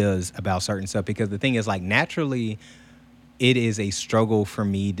ideas about certain stuff. Because the thing is, like, naturally, it is a struggle for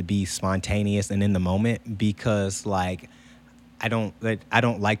me to be spontaneous and in the moment, because like, I don't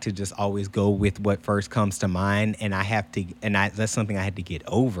like to just always go with what first comes to mind, and that's something I had to get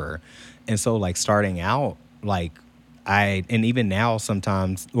over. And so like starting out, like and even now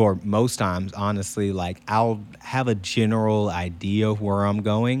sometimes, or most times, honestly, like I'll have a general idea of where I'm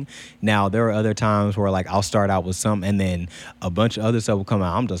going. Now there are other times where like I'll start out with something and then a bunch of other stuff will come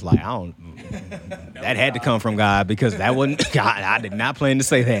out. I'm just like, that had to come from God, because that wasn't God. I did not plan to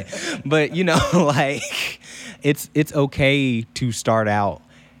say that. But like it's okay to start out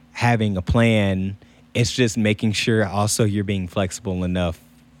having a plan. It's just making sure also you're being flexible enough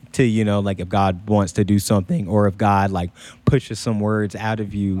to, like if God wants to do something, or if God like pushes some words out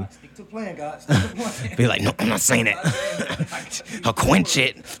of you. Stick to plan, God. Stick to plan. Be like, no, I'm not saying it. I'll quench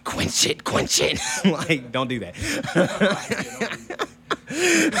it. Like, don't do that.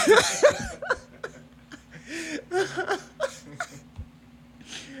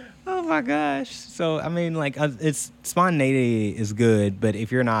 Oh my gosh. So, I mean, like, it's spontaneity is good, but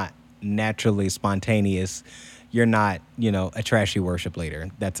if you're not naturally spontaneous, you're not, a trashy worship leader.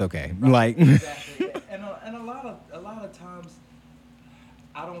 That's okay. Right. Like, exactly. And a lot of times,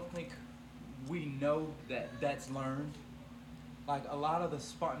 I don't think we know that that's learned. Like a lot of the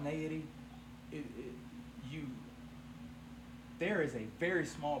spontaneity, there is a very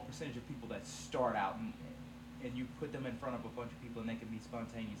small percentage of people that start out and you put them in front of a bunch of people and they can be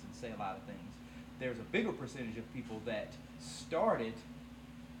spontaneous and say a lot of things. There's a bigger percentage of people that started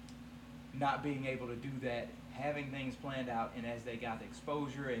not being able to do that, having things planned out, and as they got the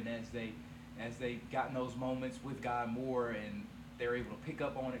exposure and as they got in those moments with God more and they're able to pick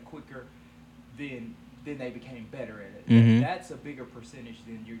up on it quicker, then they became better at it. Mm-hmm. That's a bigger percentage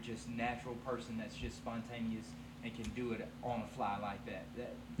than your just natural person that's just spontaneous and can do it on a fly like that.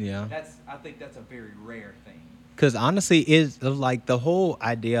 I think that's a very rare thing. Because honestly, it's like the whole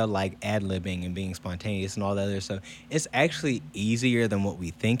idea of like ad-libbing and being spontaneous and all that other stuff, it's actually easier than what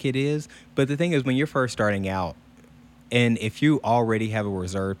we think it is. But the thing is, when you're first starting out, And if you already have a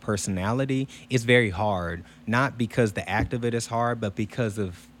reserved personality, it's very hard. Not because the act of it is hard, but because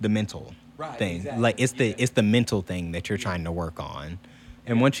of the mental Right, thing. Like exactly. Yeah. it's the mental thing that you're Yeah. trying to work on.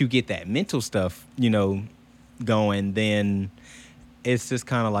 And Yeah. once you get that mental stuff, going, then it's just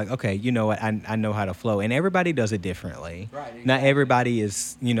kind of like, okay, you know what, I know how to flow. And everybody does it differently. Right, Not exactly. everybody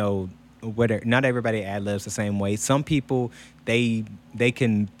is, whether not everybody ad libs the same way. Some people they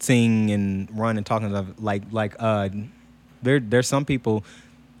can sing and run and talk and stuff there's some people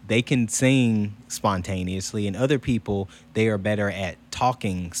they can sing spontaneously, and other people they are better at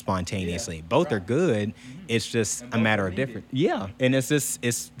talking spontaneously. Yeah, Both are right. good. Mhm. It's just And a both matter are of needed. different. Yeah, and it's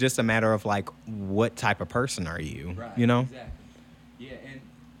just a matter of like what type of person are you? Right, You know. exactly. Yeah,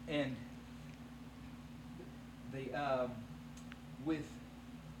 and the with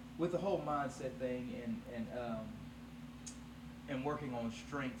with the whole mindset thing and working on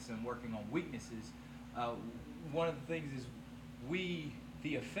strengths and working on weaknesses, uh, one of the things is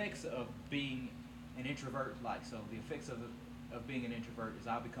the effects of being an introvert, like so, the effects of being an introvert is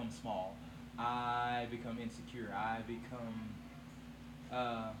I become small, I become insecure, I become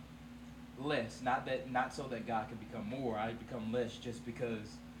uh, less. Not so that God can become more. I become less just because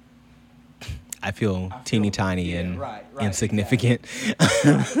I feel I teeny feel tiny yeah, and right, insignificant.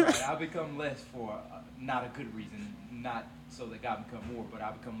 exactly. Right. I become less for not a good reason, not so that God become more, but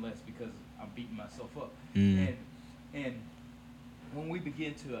I become less because I'm beating myself up. Mm. And when we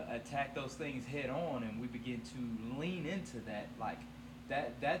begin to attack those things head on, and we begin to lean into that, like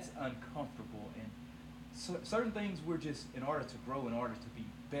that's uncomfortable. And certain things we're just, in order to grow, in order to be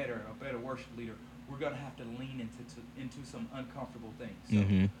better, a better worship leader, we're gonna have to lean into some uncomfortable things. So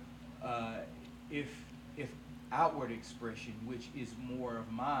Mm-hmm. uh, if if outward expression, which is more of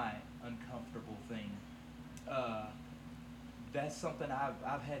my uncomfortable thing, uh, that's something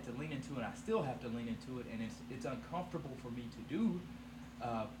I've had to lean into, and I still have to lean into it, and it's uncomfortable for me to do,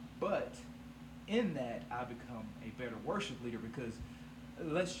 uh, but in that I become a better worship leader because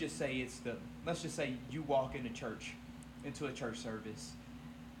let's just say you walk into a church service.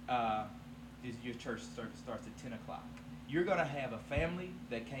 Uh, your church service starts at 10 o'clock. You're gonna have a family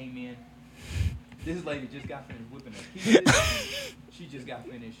that came in. This lady just got finished whipping her kids. She just got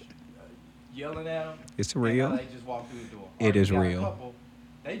finished yelling at them. It's And real. now they just walked through the door. It Or is you got real. a couple.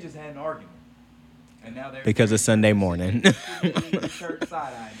 They just had an argument, and now Because they're it's Sunday sitting morning. in the church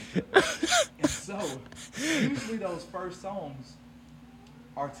side eyeing each other. And so, usually those first songs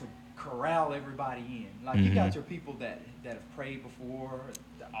are to corral everybody in. Like you got your people that have prayed before,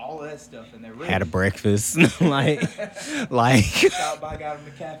 all that stuff, and they're ready. Had a breakfast, like. Stopped by, got them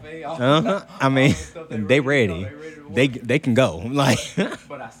the cafe. All, I mean, all that stuff, they to ready. go, they ready to They worship. they can go. Like.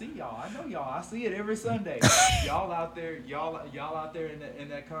 But I see y'all. I know y'all. I see it every Sunday. Y'all out there. Y'all out there in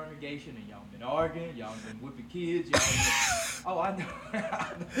that congregation, and y'all been arguing. Y'all been whipping kids. Y'all. Oh, I know.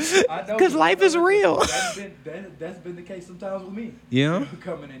 I know. Because life is real. That's been the case sometimes with me. Yeah.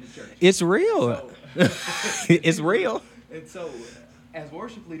 Coming into church. It's real. So, It's real. And so, as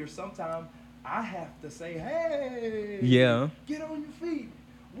worship leaders, sometimes I have to say, "Hey, Yeah. get on your feet,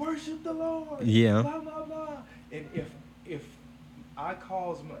 worship the Lord." Yeah. Blah blah blah. And if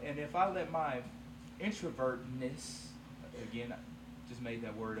and if I let my introvertness, again, I just made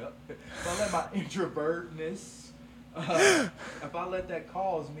that word up. If I let my introvertness, if I let that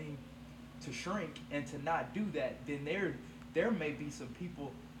cause me to shrink and to not do that, then there may be some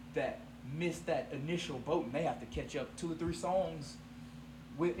people that miss that initial boat, and they have to catch up 2 or 3 songs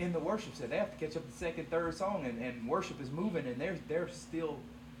in the worship set. They have to catch up the second, third song, and worship is moving, and they're still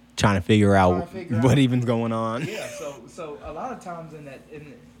Trying to figure out what out. even's going on. Yeah. So a lot of times in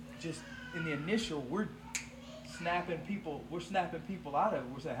the initial, we're snapping people out of it.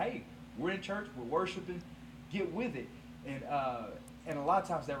 We're saying, hey, we're in church, we're worshiping, get with it, and a lot of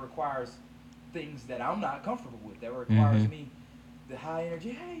times that requires things that I'm not comfortable with. That requires me the high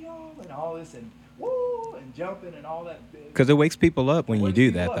energy, hey y'all, and all this, and woo, and jumping and all that. Because it wakes people up when you Wakes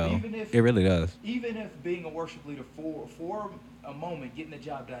do people that, up, though. even if- It really does. Even if being a worship leader for a moment, getting the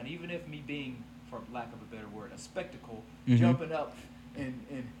job done, even if me being, for lack of a better word, a spectacle, jumping up and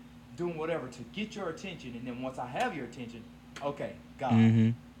doing whatever to get your attention, and then once I have your attention, okay, God,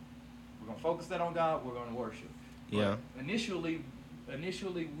 we're gonna focus that on God. We're gonna worship. Yeah. But initially,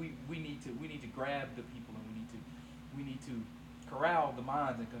 we need to grab the people, and we need to corral the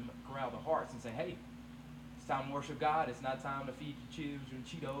minds and corral the hearts, and say, hey, it's time to worship God. It's not time to feed your children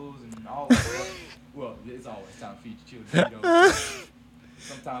Cheetos and all that stuff. Well, it's always time to feed your children Cheetos.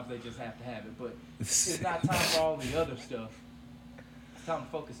 Sometimes they just have to have it, but it's not time for all the other stuff. It's time to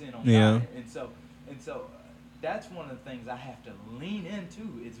focus in on God. And so that's one of the things I have to lean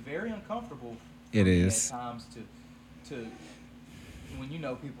into. It's very uncomfortable for It me is. at times to when you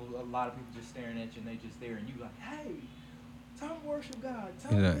know people, a lot of people just staring at you and they just there, and you like, hey, time to worship God,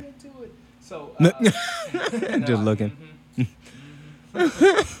 time to Yeah. get into it. So, and they're Just like, looking. and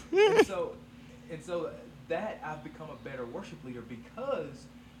so, and so that I've become a better worship leader because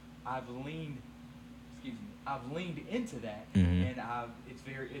I've leaned, excuse me, I've leaned into that, and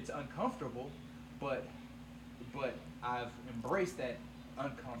it's uncomfortable, but I've embraced that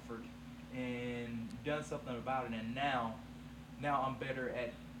uncomfort and done something about it, and now I'm better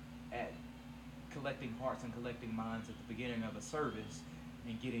at collecting hearts and collecting minds at the beginning of a service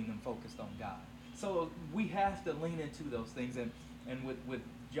and getting them focused on God. So we have to lean into those things, and with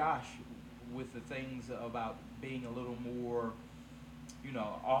Josh, with the things about being a little more,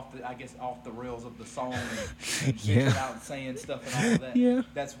 off the rails of the song, and venturing out and saying stuff and all of that. Yeah.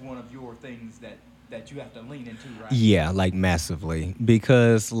 That's one of your things that you have to lean into, right? Yeah, like massively.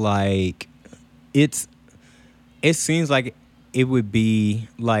 Because like it's it seems like it would be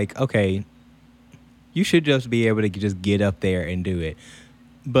like, okay, you should just be able to just get up there and do it.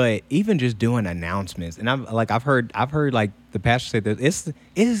 But even just doing announcements, and I've heard like the pastor say that it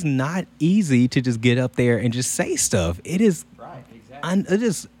is not easy to just get up there and just say stuff. It is Right, exactly. it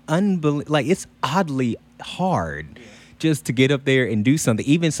is like it's oddly hard Yeah. just to get up there and do something.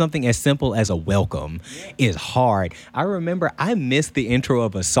 Even something as simple as a welcome Yeah. is hard. I remember I missed the intro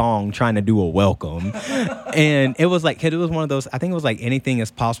of a song trying to do a welcome. And it was like, 'cause it was one of those, I think it was like Anything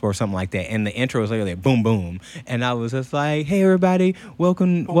Is Possible or something like that. And the intro was literally like, boom, boom. And I was just like, hey, everybody,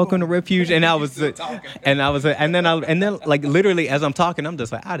 welcome to Refuge. And I was, Still talking. and then like literally as I'm talking, I'm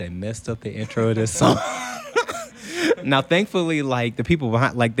just like, I done messed up the intro of this song. Now, thankfully, like the people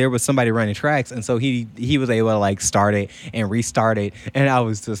behind, like there was somebody running tracks, and so he was able to like start it and restart it, and I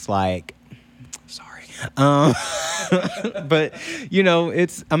was just like, sorry. But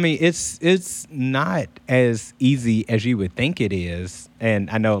it's not as easy as you would think it is.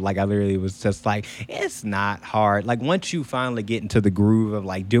 And I know, like, I literally was just like, it's not hard. Like, once you finally get into the groove of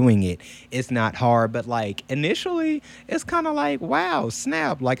like doing it, it's not hard. But like initially, it's kind of like, wow,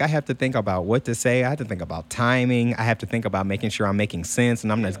 snap. Like, I have to think about what to say. I have to think about timing. I have to think about making sure I'm making sense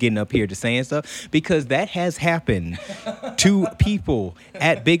and I'm not getting up here just saying stuff, because that has happened to people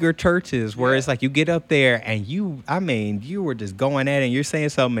at bigger churches where it's like you get up there and you were just going at it and you're saying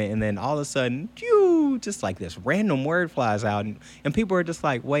something, and then all of a sudden you just like this random word flies out, and people are just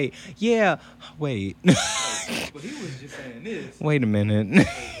like, wait. But he was just saying this. Wait a minute.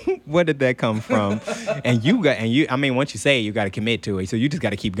 Where did that come from? And once you say it, you got to commit to it. So you just got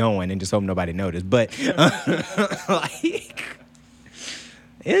to keep going and just hope nobody noticed. But like,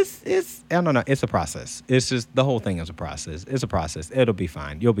 it's I don't know. It's a process. It's just the whole thing is a process. It's a process. It'll be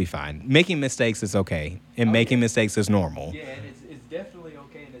fine. You'll be fine. Making mistakes is okay, and making mistakes is normal. Yeah, and it's definitely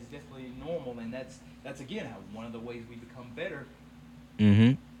okay, and it's definitely normal, and that's again how one of the ways we become better.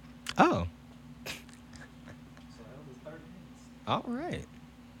 Mm-hmm. Oh. So that was 30 minutes. All right. So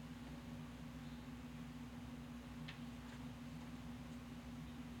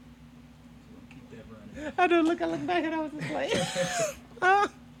we'll keep that running. I look back and I was just like,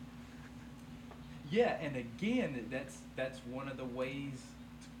 Yeah, and again, that's one of the ways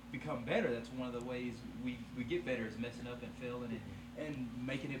to become better. That's one of the ways we get better, is messing up and failing and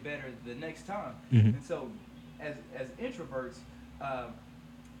making it better the next time. Mhm. And so, as introverts,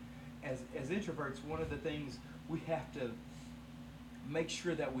 as introverts, one of the things we have to make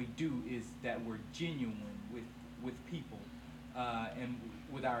sure that we do is that we're genuine with people, and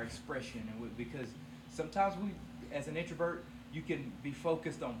with our expression, and because sometimes as an introvert, you can be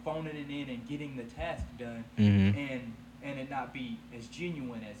focused on phoning it in and getting the task done, and it not be as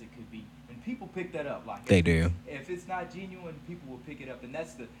genuine as it could be. And people pick that up. Like They do. If it's not genuine, people will pick it up, and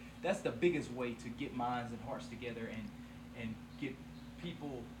that's the biggest way to get minds and hearts together and get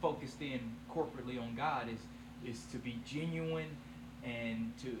people focused in corporately on God is to be genuine,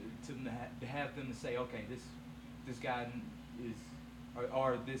 and to have them to say, okay, this guy is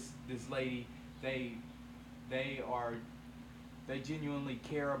or this lady, they genuinely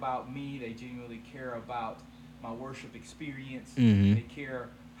care about me. They genuinely care about my worship experience. Mhm. They care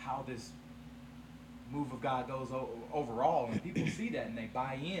how this move of God goes overall, and people see that and they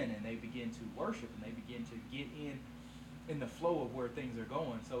buy in and they begin to worship and they begin to get in the flow of where things are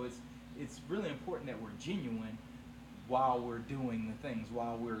going. So it's really important that we're genuine while we're doing the things,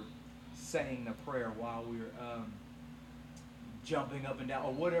 while we're saying the prayer, while we're jumping up and down,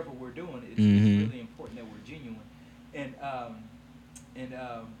 or whatever we're doing. It's really important that we're genuine. And I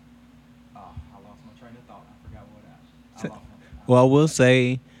lost my train of thought. I forgot what I lost my Well, I will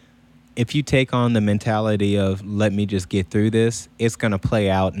say, if you take on the mentality of let me just get through this, it's going to play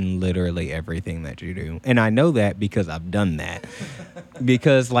out in literally everything that you do. And I know that because I've done that.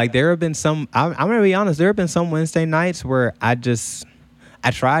 Because like there have been some, I'm going to be honest, there have been some Wednesday nights where I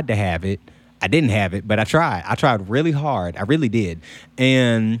tried to have it. I didn't have it, but I tried. I tried really hard. I really did.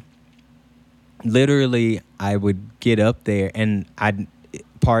 And literally I would get up there and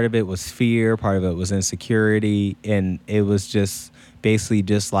part of it was fear, part of it was insecurity, and it was just basically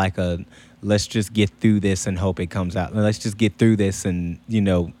just like a let's just get through this and hope it comes out. Let's just get through this and,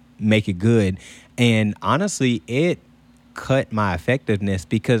 make it good. And honestly, it cut my effectiveness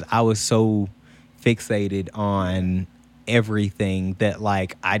because I was so fixated on everything that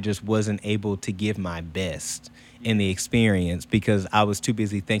like I just wasn't able to give my best in the experience because I was too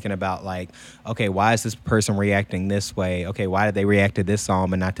busy thinking about like, okay, why is this person reacting this way? Okay, why did they react to this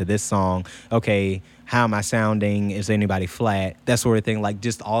song but not to this song? Okay, how am I sounding? Is anybody flat? That sort of thing. Like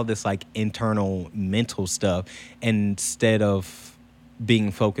just all this like internal mental stuff instead of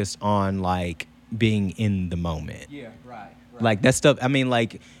being focused on like being in the moment. Yeah, right. Like that stuff. I mean,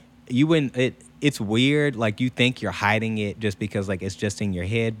 like you wouldn't. It's weird. Like you think you're hiding it just because like it's just in your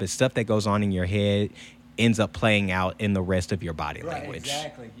head, but stuff that goes on in your head ends up playing out in the rest of your body language.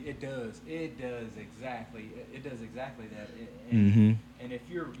 Exactly. It does. It does exactly. It does exactly that. And if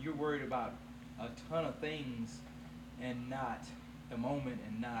you're worried about a ton of things and not the moment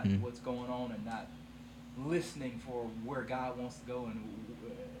and not what's going on and not listening for where God wants to go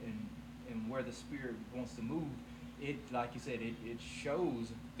and where the Spirit wants to move, it, like you said, it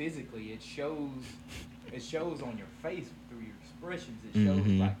shows physically. It shows on your face through your expressions. It shows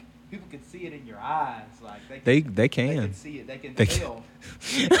like people can see it in your eyes. Like they can see it. They can tell. They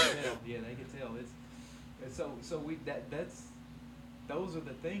can tell. Yeah, they can tell. So we that's those are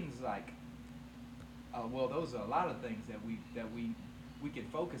the things like. Those are a lot of things that we can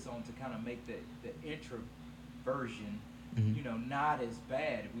focus on to kind of make the introversion, not as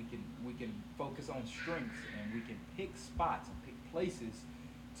bad. We can focus on strengths and we can pick spots and pick places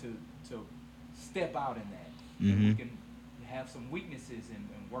to step out in that. And we can have some weaknesses and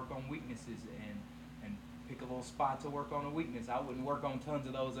work on weaknesses and pick a little spot to work on a weakness. I wouldn't work on tons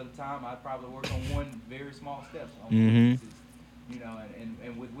of those at a time. I'd probably work on one very small step on weaknesses.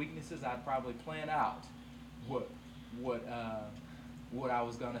 And with weaknesses, I'd probably plan out what I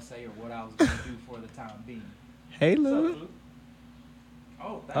was gonna say or what I was gonna do for the time being. Hey, Lou.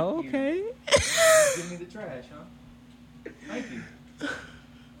 Oh, thank you. Okay. Give me the trash, huh? Thank you.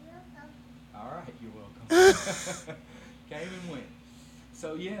 All right, you're welcome. Came and went.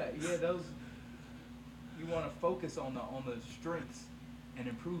 So yeah, those you want to focus on the strengths and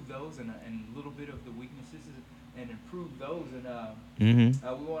improve those, and a little bit of the weaknesses and improve those, and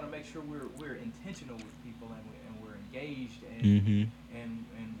we want to make sure we're intentional with people and we're engaged and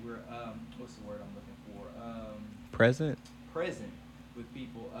we're what's the word I'm looking for? Present with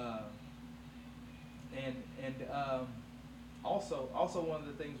people, and also one of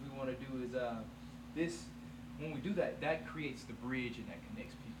the things we want to do is this when we do that creates the bridge and that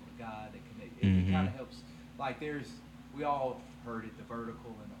connects people to God. It kind of helps. Like we all heard it, the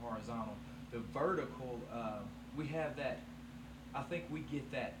vertical and the horizontal. The vertical, we have that. I think we get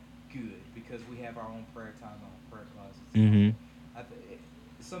that good because we have our own prayer time, our own prayer closets.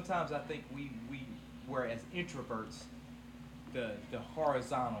 Sometimes I think we whereas introverts, the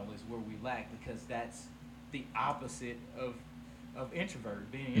horizontal is where we lack because that's the opposite of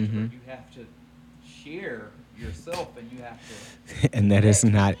introvert. Being an introvert, you have to share yourself and you have to and that is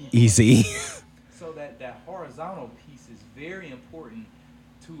not easy. So that horizontal piece is very important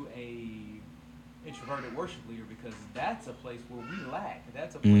to a introverted worship leader because that's a place where we lack.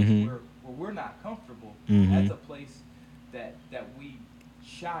 That's a place where we're not comfortable. That's a place that we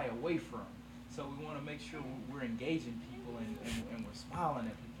shy away from. So we want to make sure we're engaging people and we're smiling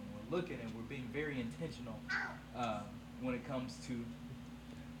at people and we're looking and we're being very intentional when it comes to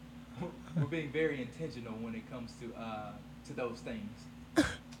we're being very intentional when it comes to those things. I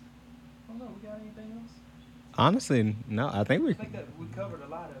don't know. We got anything else? Honestly, no. I think that we covered a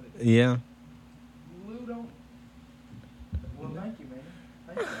lot of it. Yeah. Lou, don't. Well, thank you, man.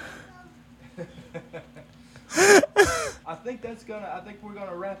 Thank you. I think we're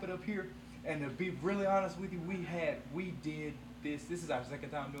gonna wrap it up here. And to be really honest with you, we did this. This is our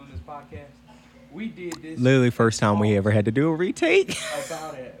second time doing this podcast. We did this. Literally first time we ever had to do a retake.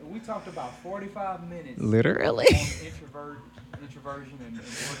 About it. We talked about 45 minutes. Literally. On introversion and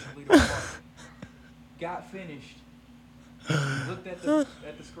worship leader part. Got finished. Looked at the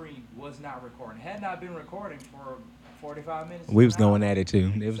screen. Was not recording. Had not been recording 45 minutes. We was to an hour. going at it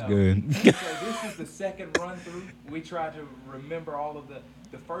too. It was So- good. So this is the second run through. We tried to remember all of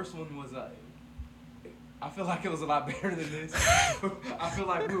the first one was I feel like it was a lot better than this. I feel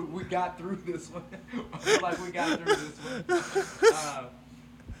like we got through this one. I feel like we got through this one.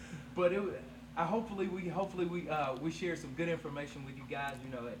 But hopefully we share some good information with you guys.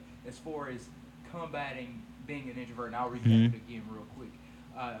 You know, as far as combating being an introvert. And I'll recap it again real quick.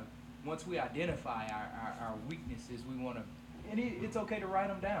 Once we identify our weaknesses, we want to, and it's okay to write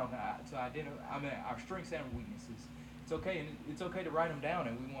them down to identify. I mean, our strengths and weaknesses. It's okay, and it's okay to write them down,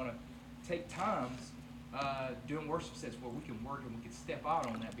 and we want to take times during worship sets where we can work and we can step out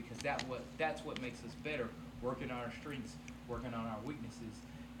on that, because that's what makes us better, working on our strengths, working on our weaknesses,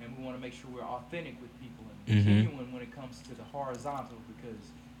 and we want to make sure we're authentic with people and genuine when it comes to the horizontal,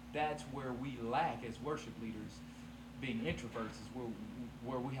 because that's where we lack as worship leaders. Being introverts is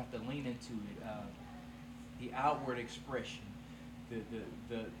where we have to lean into it, the outward expression,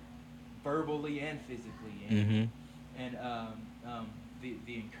 the verbally and physically, and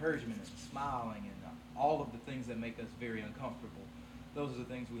the encouragement and smiling and all of the things that make us very uncomfortable. Those are the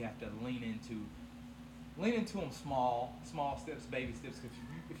things we have to lean into. Lean into them small steps, baby steps. Because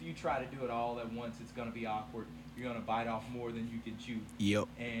if you try to do it all at once, it's going to be awkward. You're going to bite off more than you can chew. Yep.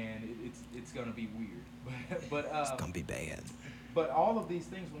 And it's going to be weird. But it's going to be bad. But all of these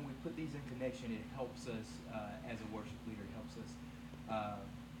things, when we put these in connection, it helps us as a worship leader. It helps us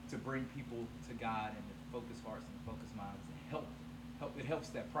to bring people to God and to focus hearts and focus minds. It helps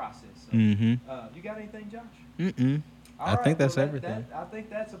that process. So, you got anything, Josh? I think that's everything. I think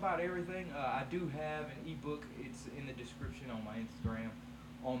that's about everything. I do have an ebook. It's in the description on my Instagram,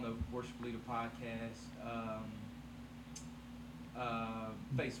 on the Worship Leader Podcast,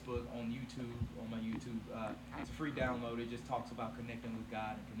 Facebook, on YouTube, on my YouTube. It's a free download. It just talks about connecting with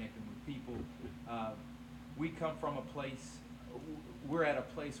God and connecting with people. We come from a place. We're at a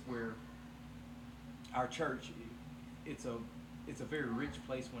place where our church, it's a very rich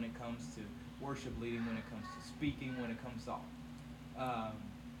place when it comes to worship leading, when it comes to speaking, when it comes to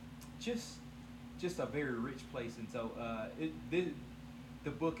just a very rich place. And so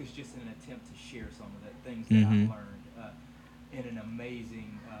the book is just an attempt to share some of the things that I've learned in an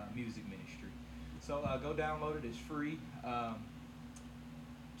amazing music ministry. So go download it. It's free.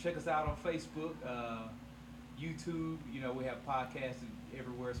 Check us out on Facebook, YouTube. You know, we have podcasts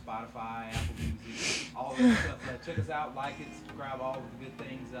everywhere, Spotify, Apple Music, all that stuff. Check us out, like it, subscribe, all of the good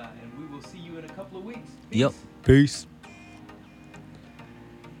things, and we will see you in a couple of weeks. Peace. Yep. Peace.